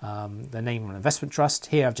the name of an investment trust.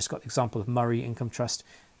 Here I've just got the example of Murray Income Trust,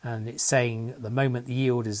 and it's saying at the moment the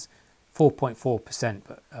yield is 4.4%,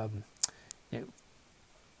 but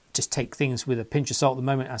just take things with a pinch of salt at the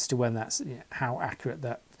moment as to when that's how accurate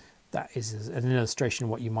that is as an illustration of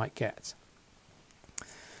what you might get.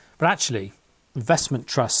 But actually, investment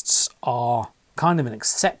trusts are kind of an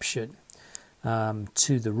exception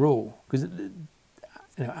to the rule, because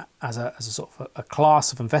as a sort of a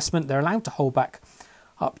class of investment, they're allowed to hold back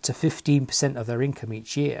up to 15% of their income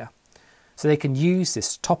each year. So they can use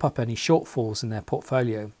this to top up any shortfalls in their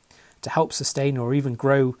portfolio to help sustain or even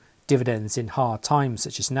grow dividends in hard times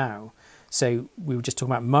such as now. So we were just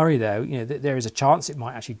talking about Murray there. There is a chance it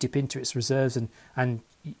might actually dip into its reserves, and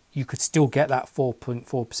you could still get that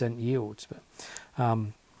 4.4% yield. But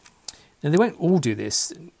now they won't all do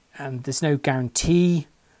this, and there's no guarantee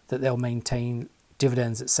that they'll maintain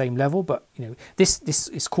dividends at the same level. But this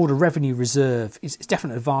is called a revenue reserve. It's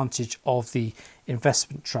definitely an advantage of the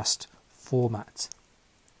investment trust format.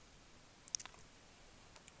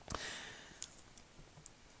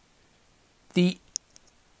 The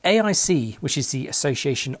AIC, which is the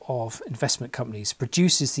Association of Investment Companies,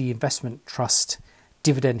 produces the Investment Trust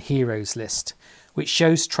Dividend Heroes list, which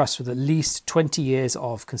shows trusts with at least 20 years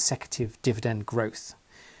of consecutive dividend growth.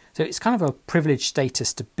 So it's kind of a privileged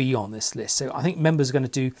status to be on this list. So I think members are going to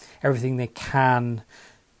do everything they can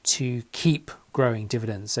to keep growing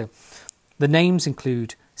dividends. So the names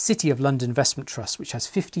include City of London Investment Trust, which has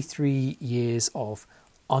 53 years of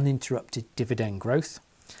uninterrupted dividend growth.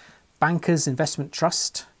 Bankers Investment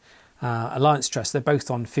Trust, Alliance Trust, they're both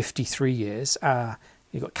on 53 years.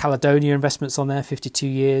 You've got Caledonia Investments on there, 52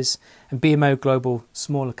 years, and BMO Global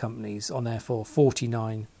Smaller Companies on there for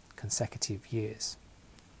 49 consecutive years.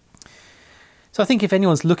 So I think if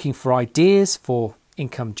anyone's looking for ideas for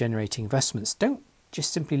income generating investments, don't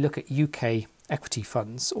just simply look at UK equity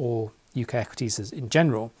funds or UK equities in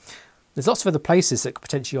general. There's lots of other places that could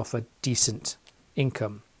potentially offer decent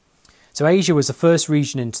income. So Asia was the first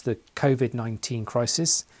region into the COVID-19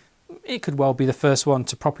 crisis. It could well be the first one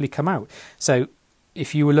to properly come out. So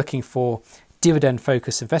if you were looking for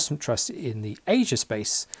dividend-focused investment trusts in the Asia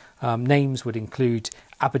space, names would include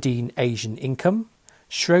Aberdeen Asian Income,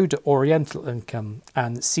 Schroeder Oriental Income,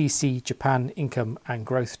 and CC Japan Income and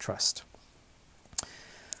Growth Trust.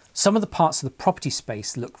 Some of the parts of the property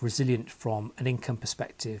space look resilient from an income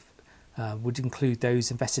perspective, would include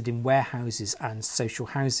those invested in warehouses and social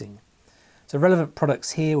housing. So relevant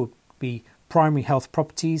products here would be primary health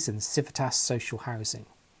properties and Civitas social housing.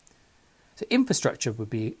 So infrastructure would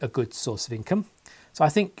be a good source of income. So I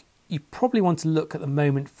think you probably want to look at the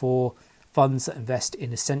moment for funds that invest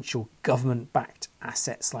in essential government-backed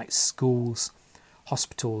assets like schools,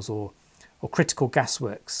 hospitals or critical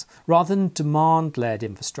gasworks, rather than demand-led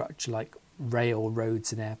infrastructure like rail,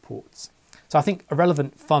 roads and airports. So I think a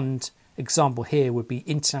relevant fund example here would be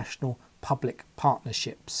international public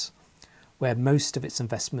partnerships, where most of its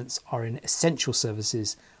investments are in essential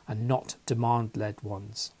services and not demand-led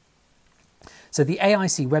ones. So the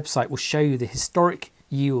AIC website will show you the historic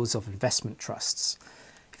yields of investment trusts.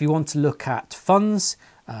 If you want to look at funds,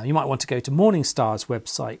 you might want to go to Morningstar's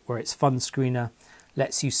website, where its fund screener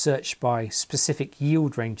lets you search by specific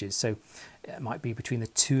yield ranges. So it might be between the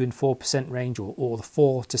 2 and 4% range or the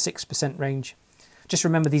 4 to 6% range. Just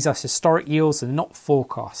remember, these are historic yields and not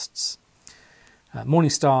forecasts.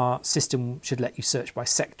 Morningstar system should let you search by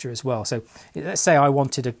sector as well. So let's say I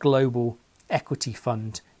wanted a global equity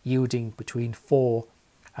fund yielding between 4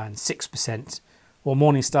 and 6%. Well,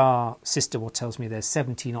 Morningstar system tells me there's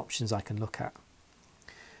 17 options I can look at.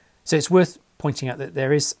 So it's worth pointing out that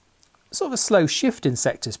there is sort of a slow shift in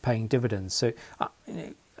sectors paying dividends. So,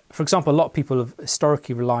 for example, a lot of people have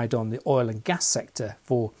historically relied on the oil and gas sector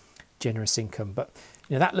for generous income, but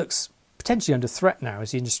that looks potentially under threat now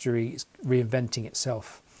as the industry is reinventing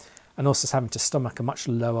itself and also is having to stomach a much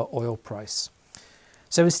lower oil price.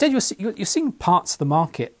 So instead, you're seeing parts of the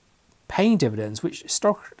market paying dividends which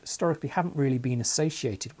historically haven't really been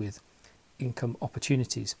associated with income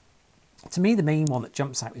opportunities. To me, the main one that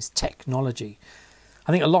jumps out is technology.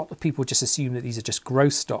 I think a lot of people just assume that these are just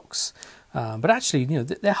growth stocks, but actually,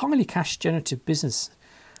 they're highly cash generative business.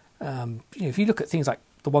 If you look at things like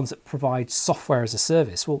the ones that provide software as a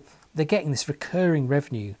service, well, they're getting this recurring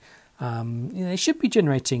revenue. They should be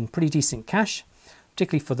generating pretty decent cash,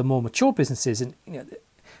 particularly for the more mature businesses.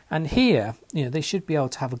 And here, they should be able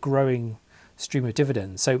to have a growing stream of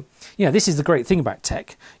dividends. So, this is the great thing about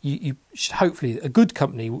tech. You should, hopefully, a good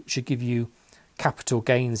company should give you capital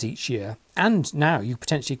gains each year. And now you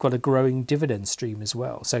potentially got a growing dividend stream as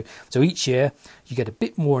well. So each year you get a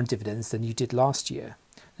bit more in dividends than you did last year.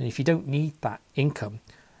 And if you don't need that income,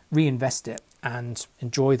 reinvest it and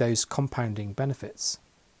enjoy those compounding benefits.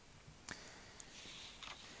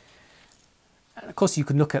 And of course, you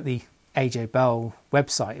can look at the AJ Bell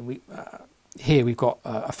website. Here we've got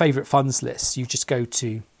a favourite funds list. You just go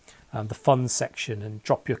to the funds section and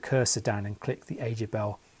drop your cursor down and click the AJ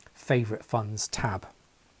Bell favourite funds tab.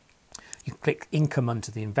 You can click income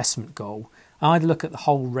under the investment goal. Either look at the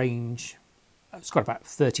whole range. It's got about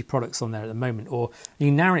 30 products on there at the moment, or you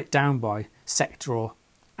can narrow it down by sector or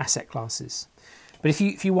asset classes. But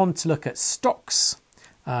if you want to look at stocks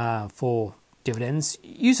for dividends,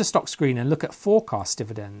 use a stock screen and look at forecast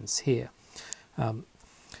dividends here.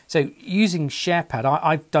 So using SharePad,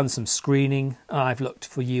 I've done some screening and I've looked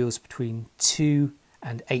for yields between 2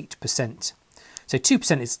 and 8%. So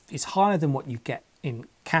 2% is higher than what you get in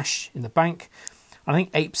cash in the bank. I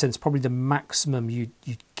think 8% is probably the maximum you'd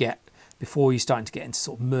get before you're starting to get into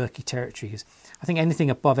sort of murky territory. I think anything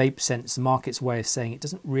above 8% is the market's way of saying it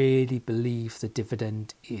doesn't really believe the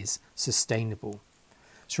dividend is sustainable.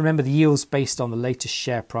 So remember, the yield's based on the latest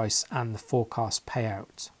share price and the forecast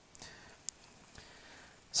payout.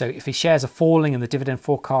 So if his shares are falling and the dividend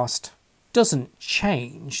forecast doesn't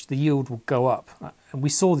change, the yield will go up. And we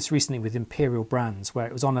saw this recently with Imperial Brands, where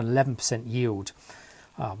it was on an 11% yield.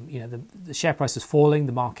 The share price was falling.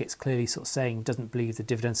 The market's clearly sort of saying doesn't believe the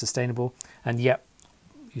dividend's sustainable, and yet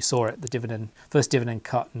you saw it, the first dividend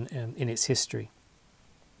cut in its history.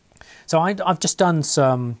 So I've just done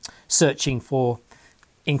some searching for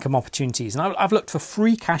income opportunities, and I've looked for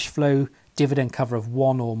free cash flow dividend cover of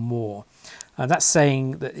 1 or more. That's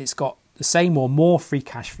saying that it's got the same or more free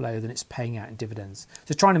cash flow than it's paying out in dividends.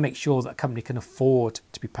 So trying to make sure that a company can afford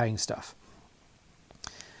to be paying stuff.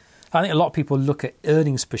 I think a lot of people look at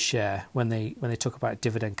earnings per share when they talk about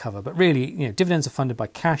dividend cover, but really, dividends are funded by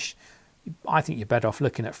cash. I think you're better off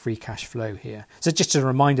looking at free cash flow here. So just a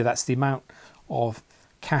reminder, that's the amount of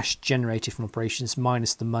cash generated from operations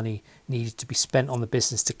minus the money needed to be spent on the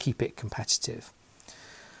business to keep it competitive.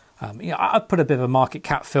 I've put a bit of a market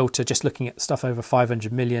cap filter just looking at stuff over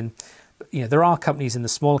 500 million. But, there are companies in the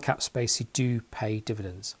small cap space who do pay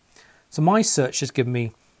dividends. So my search has given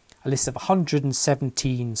me a list of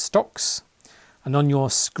 117 stocks. And on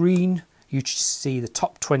your screen, you should see the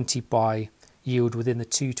top 20 by yield within the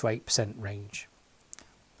 2 to 8% range.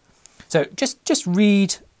 So just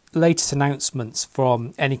read latest announcements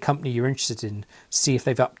from any company you're interested in, see if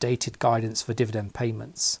they've updated guidance for dividend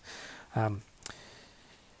payments.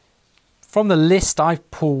 From the list I've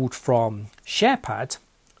pulled from SharePad,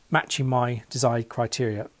 matching my desired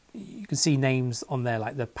criteria, you can see names on there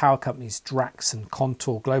like the power companies Drax and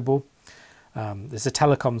Contour Global. There's a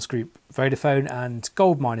telecoms group, Vodafone, and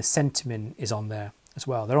gold miner Centamin is on there as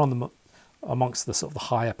well. They're amongst the sort of the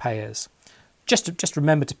higher payers. Just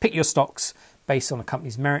remember to pick your stocks based on a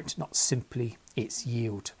company's merit, not simply its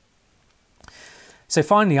yield. So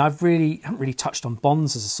finally, I haven't really touched on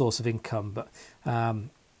bonds as a source of income, but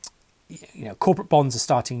corporate bonds are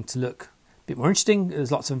starting to look a bit more interesting.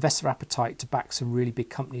 There's lots of investor appetite to back some really big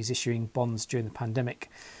companies issuing bonds during the pandemic.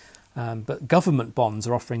 But government bonds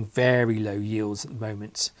are offering very low yields at the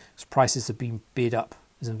moment, as prices have been bid up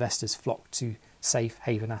as investors flock to safe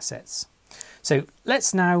haven assets. So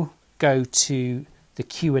let's now go to the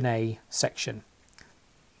Q&A section.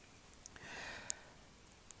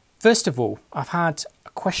 First of all, I've had a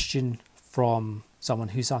question from someone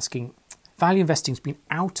who's asking, value investing's been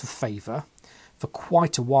out of favour for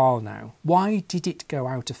quite a while now. Why did it go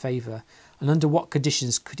out of favour, and under what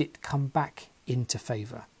conditions could it come back into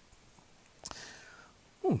favour?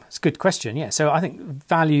 That's a good question, yeah. So I think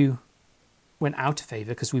value went out of favour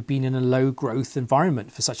because we've been in a low growth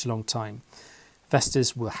environment for such a long time.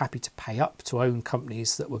 Investors were happy to pay up to own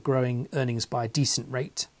companies that were growing earnings by a decent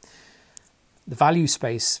rate. The value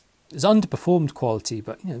space has underperformed quality,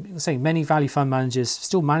 but many value fund managers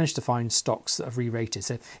still manage to find stocks that have re-rated.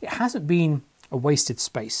 So it hasn't been a wasted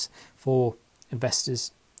space for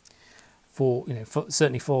investors,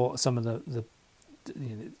 certainly for some of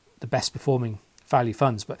the best performing value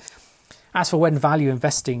funds. But as for when value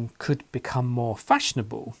investing could become more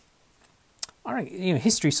fashionable, I think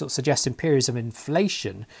history sort of suggests in periods of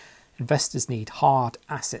inflation, investors need hard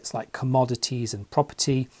assets like commodities and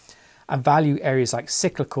property, and value areas like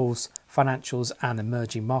cyclicals, financials, and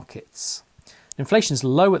emerging markets. Inflation is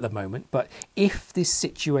low at the moment, but if this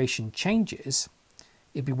situation changes,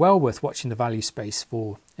 it'd be well worth watching the value space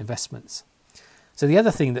for investments. So the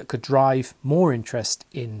other thing that could drive more interest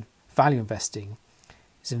in value investing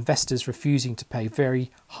is investors refusing to pay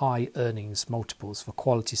very high earnings multiples for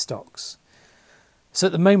quality stocks. So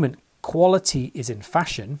at the moment, quality is in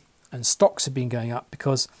fashion and stocks have been going up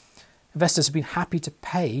because investors have been happy to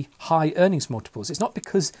pay high earnings multiples. It's not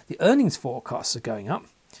because the earnings forecasts are going up.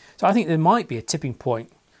 So I think there might be a tipping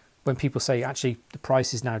point when people say, actually, the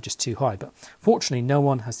price is now just too high. But fortunately, no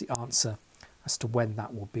one has the answer as to when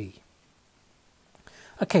that will be.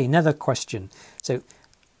 Okay, another question. So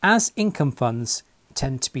as income funds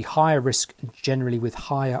tend to be higher risk and generally with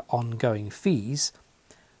higher ongoing fees,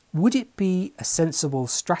 would it be a sensible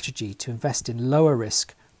strategy to invest in lower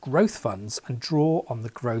risk growth funds and draw on the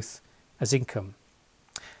growth as income?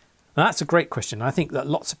 Now, that's a great question. I think that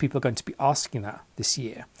lots of people are going to be asking that this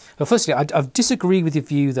year. Well, firstly, I disagree with your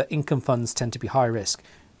view that income funds tend to be high risk.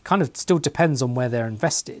 It kind of still depends on where they're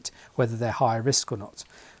invested, whether they're high risk or not.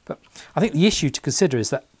 But I think the issue to consider is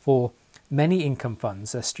that for many income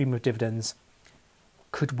funds, their stream of dividends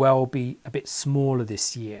could well be a bit smaller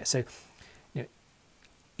this year. So,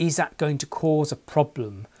 is that going to cause a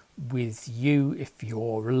problem with you if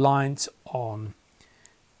you're reliant on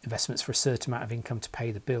investments for a certain amount of income to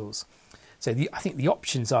pay the bills? So I think the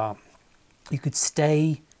options are you could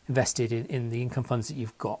stay invested in the income funds that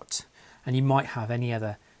you've got, and you might have any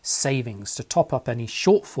other savings to top up any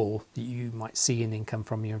shortfall that you might see in income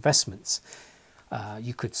from your investments.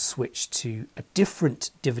 You could switch to a different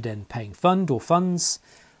dividend paying fund or funds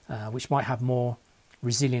which might have more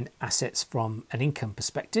resilient assets from an income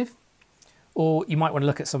perspective. Or you might want to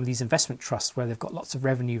look at some of these investment trusts where they've got lots of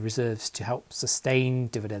revenue reserves to help sustain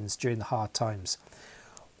dividends during the hard times.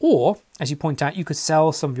 Or, as you point out, you could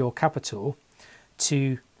sell some of your capital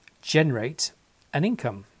to generate an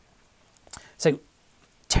income. So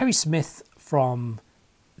Terry Smith from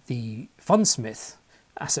the Fundsmith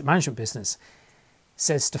asset management business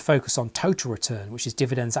says to focus on total return, which is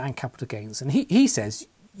dividends and capital gains. And he says,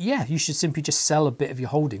 yeah, you should simply just sell a bit of your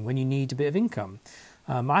holding when you need a bit of income.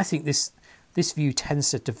 I think this view tends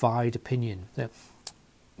to divide opinion.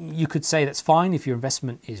 You could say that's fine if your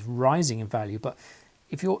investment is rising in value, but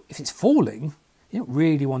if it's falling, you don't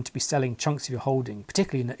really want to be selling chunks of your holding,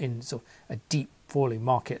 particularly in sort of a deep falling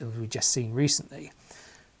market as we've just seen recently,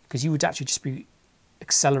 because you would actually just be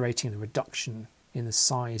accelerating the reduction in the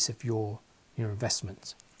size of your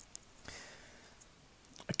investment.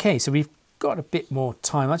 Okay, so we've got a bit more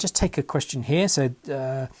time. I'll just take a question here. So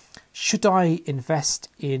should I invest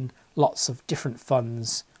in lots of different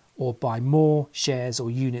funds or buy more shares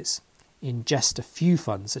or units in just a few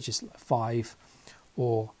funds, such as 5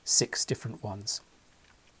 or 6 different ones?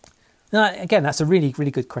 Now, again, that's a really,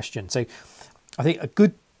 really good question. So I think a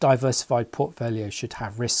good diversified portfolio should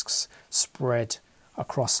have risks spread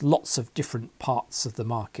across lots of different parts of the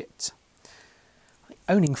market.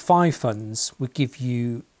 Owning 5 funds would give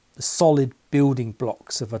you the solid building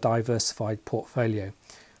blocks of a diversified portfolio.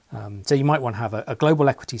 So you might want to have a global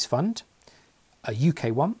equities fund, a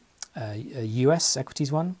UK one, a US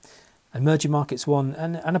equities one, emerging markets one,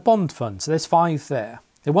 and a bond fund. So there's 5 there.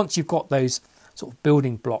 So once you've got those sort of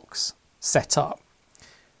building blocks set up,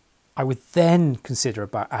 I would then consider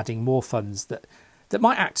about adding more funds that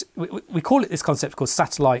might act. We call it this concept called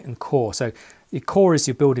satellite and core. So your core is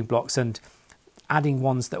your building blocks, and adding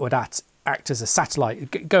ones that would act as a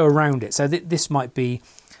satellite, go around it. So this might be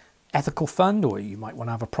ethical fund, or you might want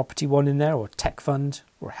to have a property one in there, or a tech fund,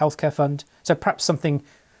 or a healthcare fund. So perhaps something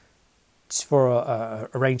for a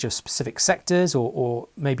range of specific sectors, or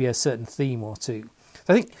maybe a certain theme or two.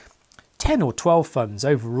 So I think 10 or 12 funds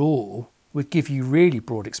overall would give you really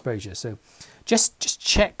broad exposure. So just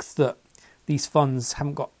check that these funds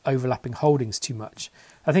haven't got overlapping holdings too much.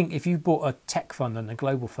 I think if you bought a tech fund and a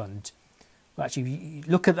global fund, well, actually, if you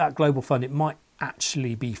look at that global fund, it might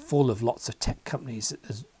actually be full of lots of tech companies.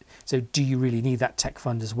 So do you really need that tech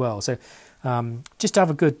fund as well? So just have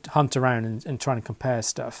a good hunt around and try and compare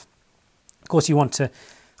stuff. Of course, you want to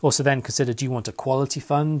also then consider, do you want a quality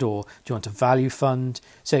fund or do you want a value fund?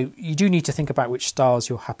 So you do need to think about which styles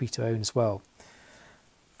you're happy to own as well.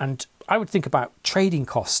 And I would think about trading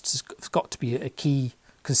costs. It's got to be a key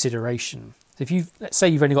consideration. If let's say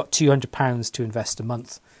you've only got £200 to invest a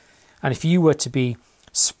month, and if you were to be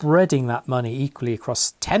spreading that money equally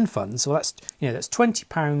across 10 funds, well, that's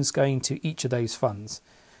 £20 going to each of those funds.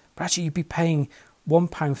 But actually, you'd be paying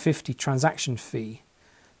 £1.50 transaction fee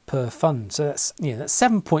per fund. So that's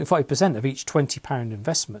 7.5% of each £20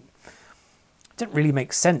 investment. It doesn't really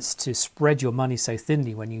make sense to spread your money so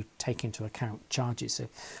thinly when you take into account charges. So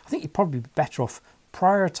I think you'd probably be better off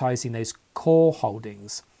prioritising those core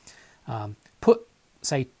holdings. Put,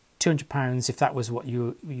 say, £200, if that was what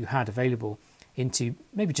you had available, into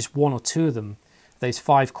maybe just 1 or 2 of them, those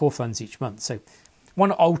 5 core funds each month. So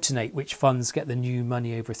want to alternate which funds get the new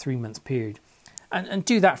money over a 3-month period, and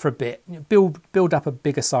do that for a bit. Build up a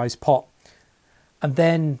bigger size pot, and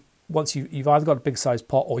then once you've either got a big size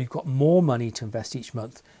pot or you've got more money to invest each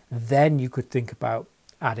month, then you could think about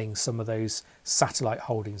adding some of those satellite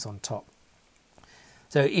holdings on top.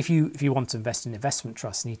 So if you want to invest in investment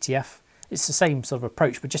trusts and ETF, it's the same sort of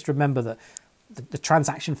approach, but just remember that the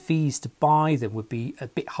transaction fees to buy them would be a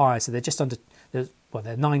bit higher. So they're just under, they're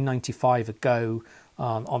 $9.95 a go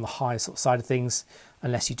on the higher sort of side of things,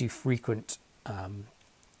 unless you do frequent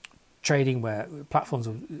trading where platforms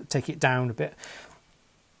will take it down a bit.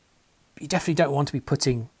 You definitely don't want to be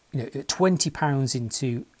putting £20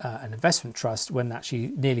 into an investment trust when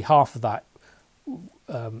actually nearly half of that,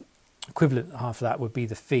 equivalent half of that would be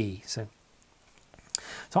the fee. So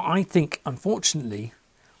I think, unfortunately,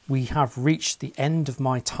 we have reached the end of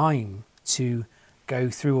my time to go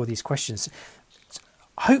through all these questions.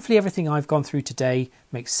 Hopefully everything I've gone through today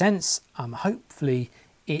makes sense. Hopefully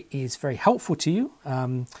it is very helpful to you,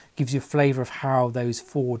 gives you a flavour of how those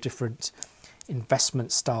 4 different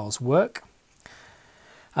investment styles work.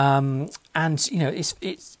 And you know,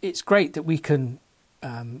 it's great that we can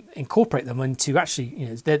incorporate them into actually, you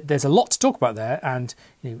know, there's a lot to talk about there, and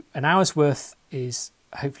you know, an hour's worth is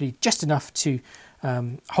hopefully just enough to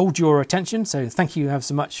hold your attention. So thank you ever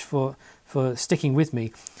so much for sticking with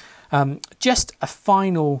me. Just a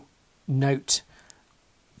final note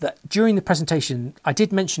that during the presentation, I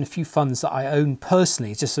did mention a few funds that I own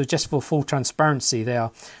personally, just for full transparency. They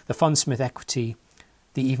are the Fundsmith Equity,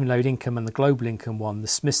 the Even Load Income and the Global Income one, the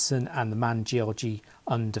Smithson and the Man GLG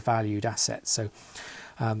Undervalued Assets. So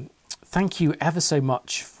thank you ever so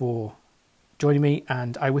much for joining me,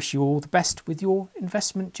 and I wish you all the best with your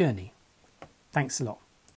investment journey. Thanks a lot.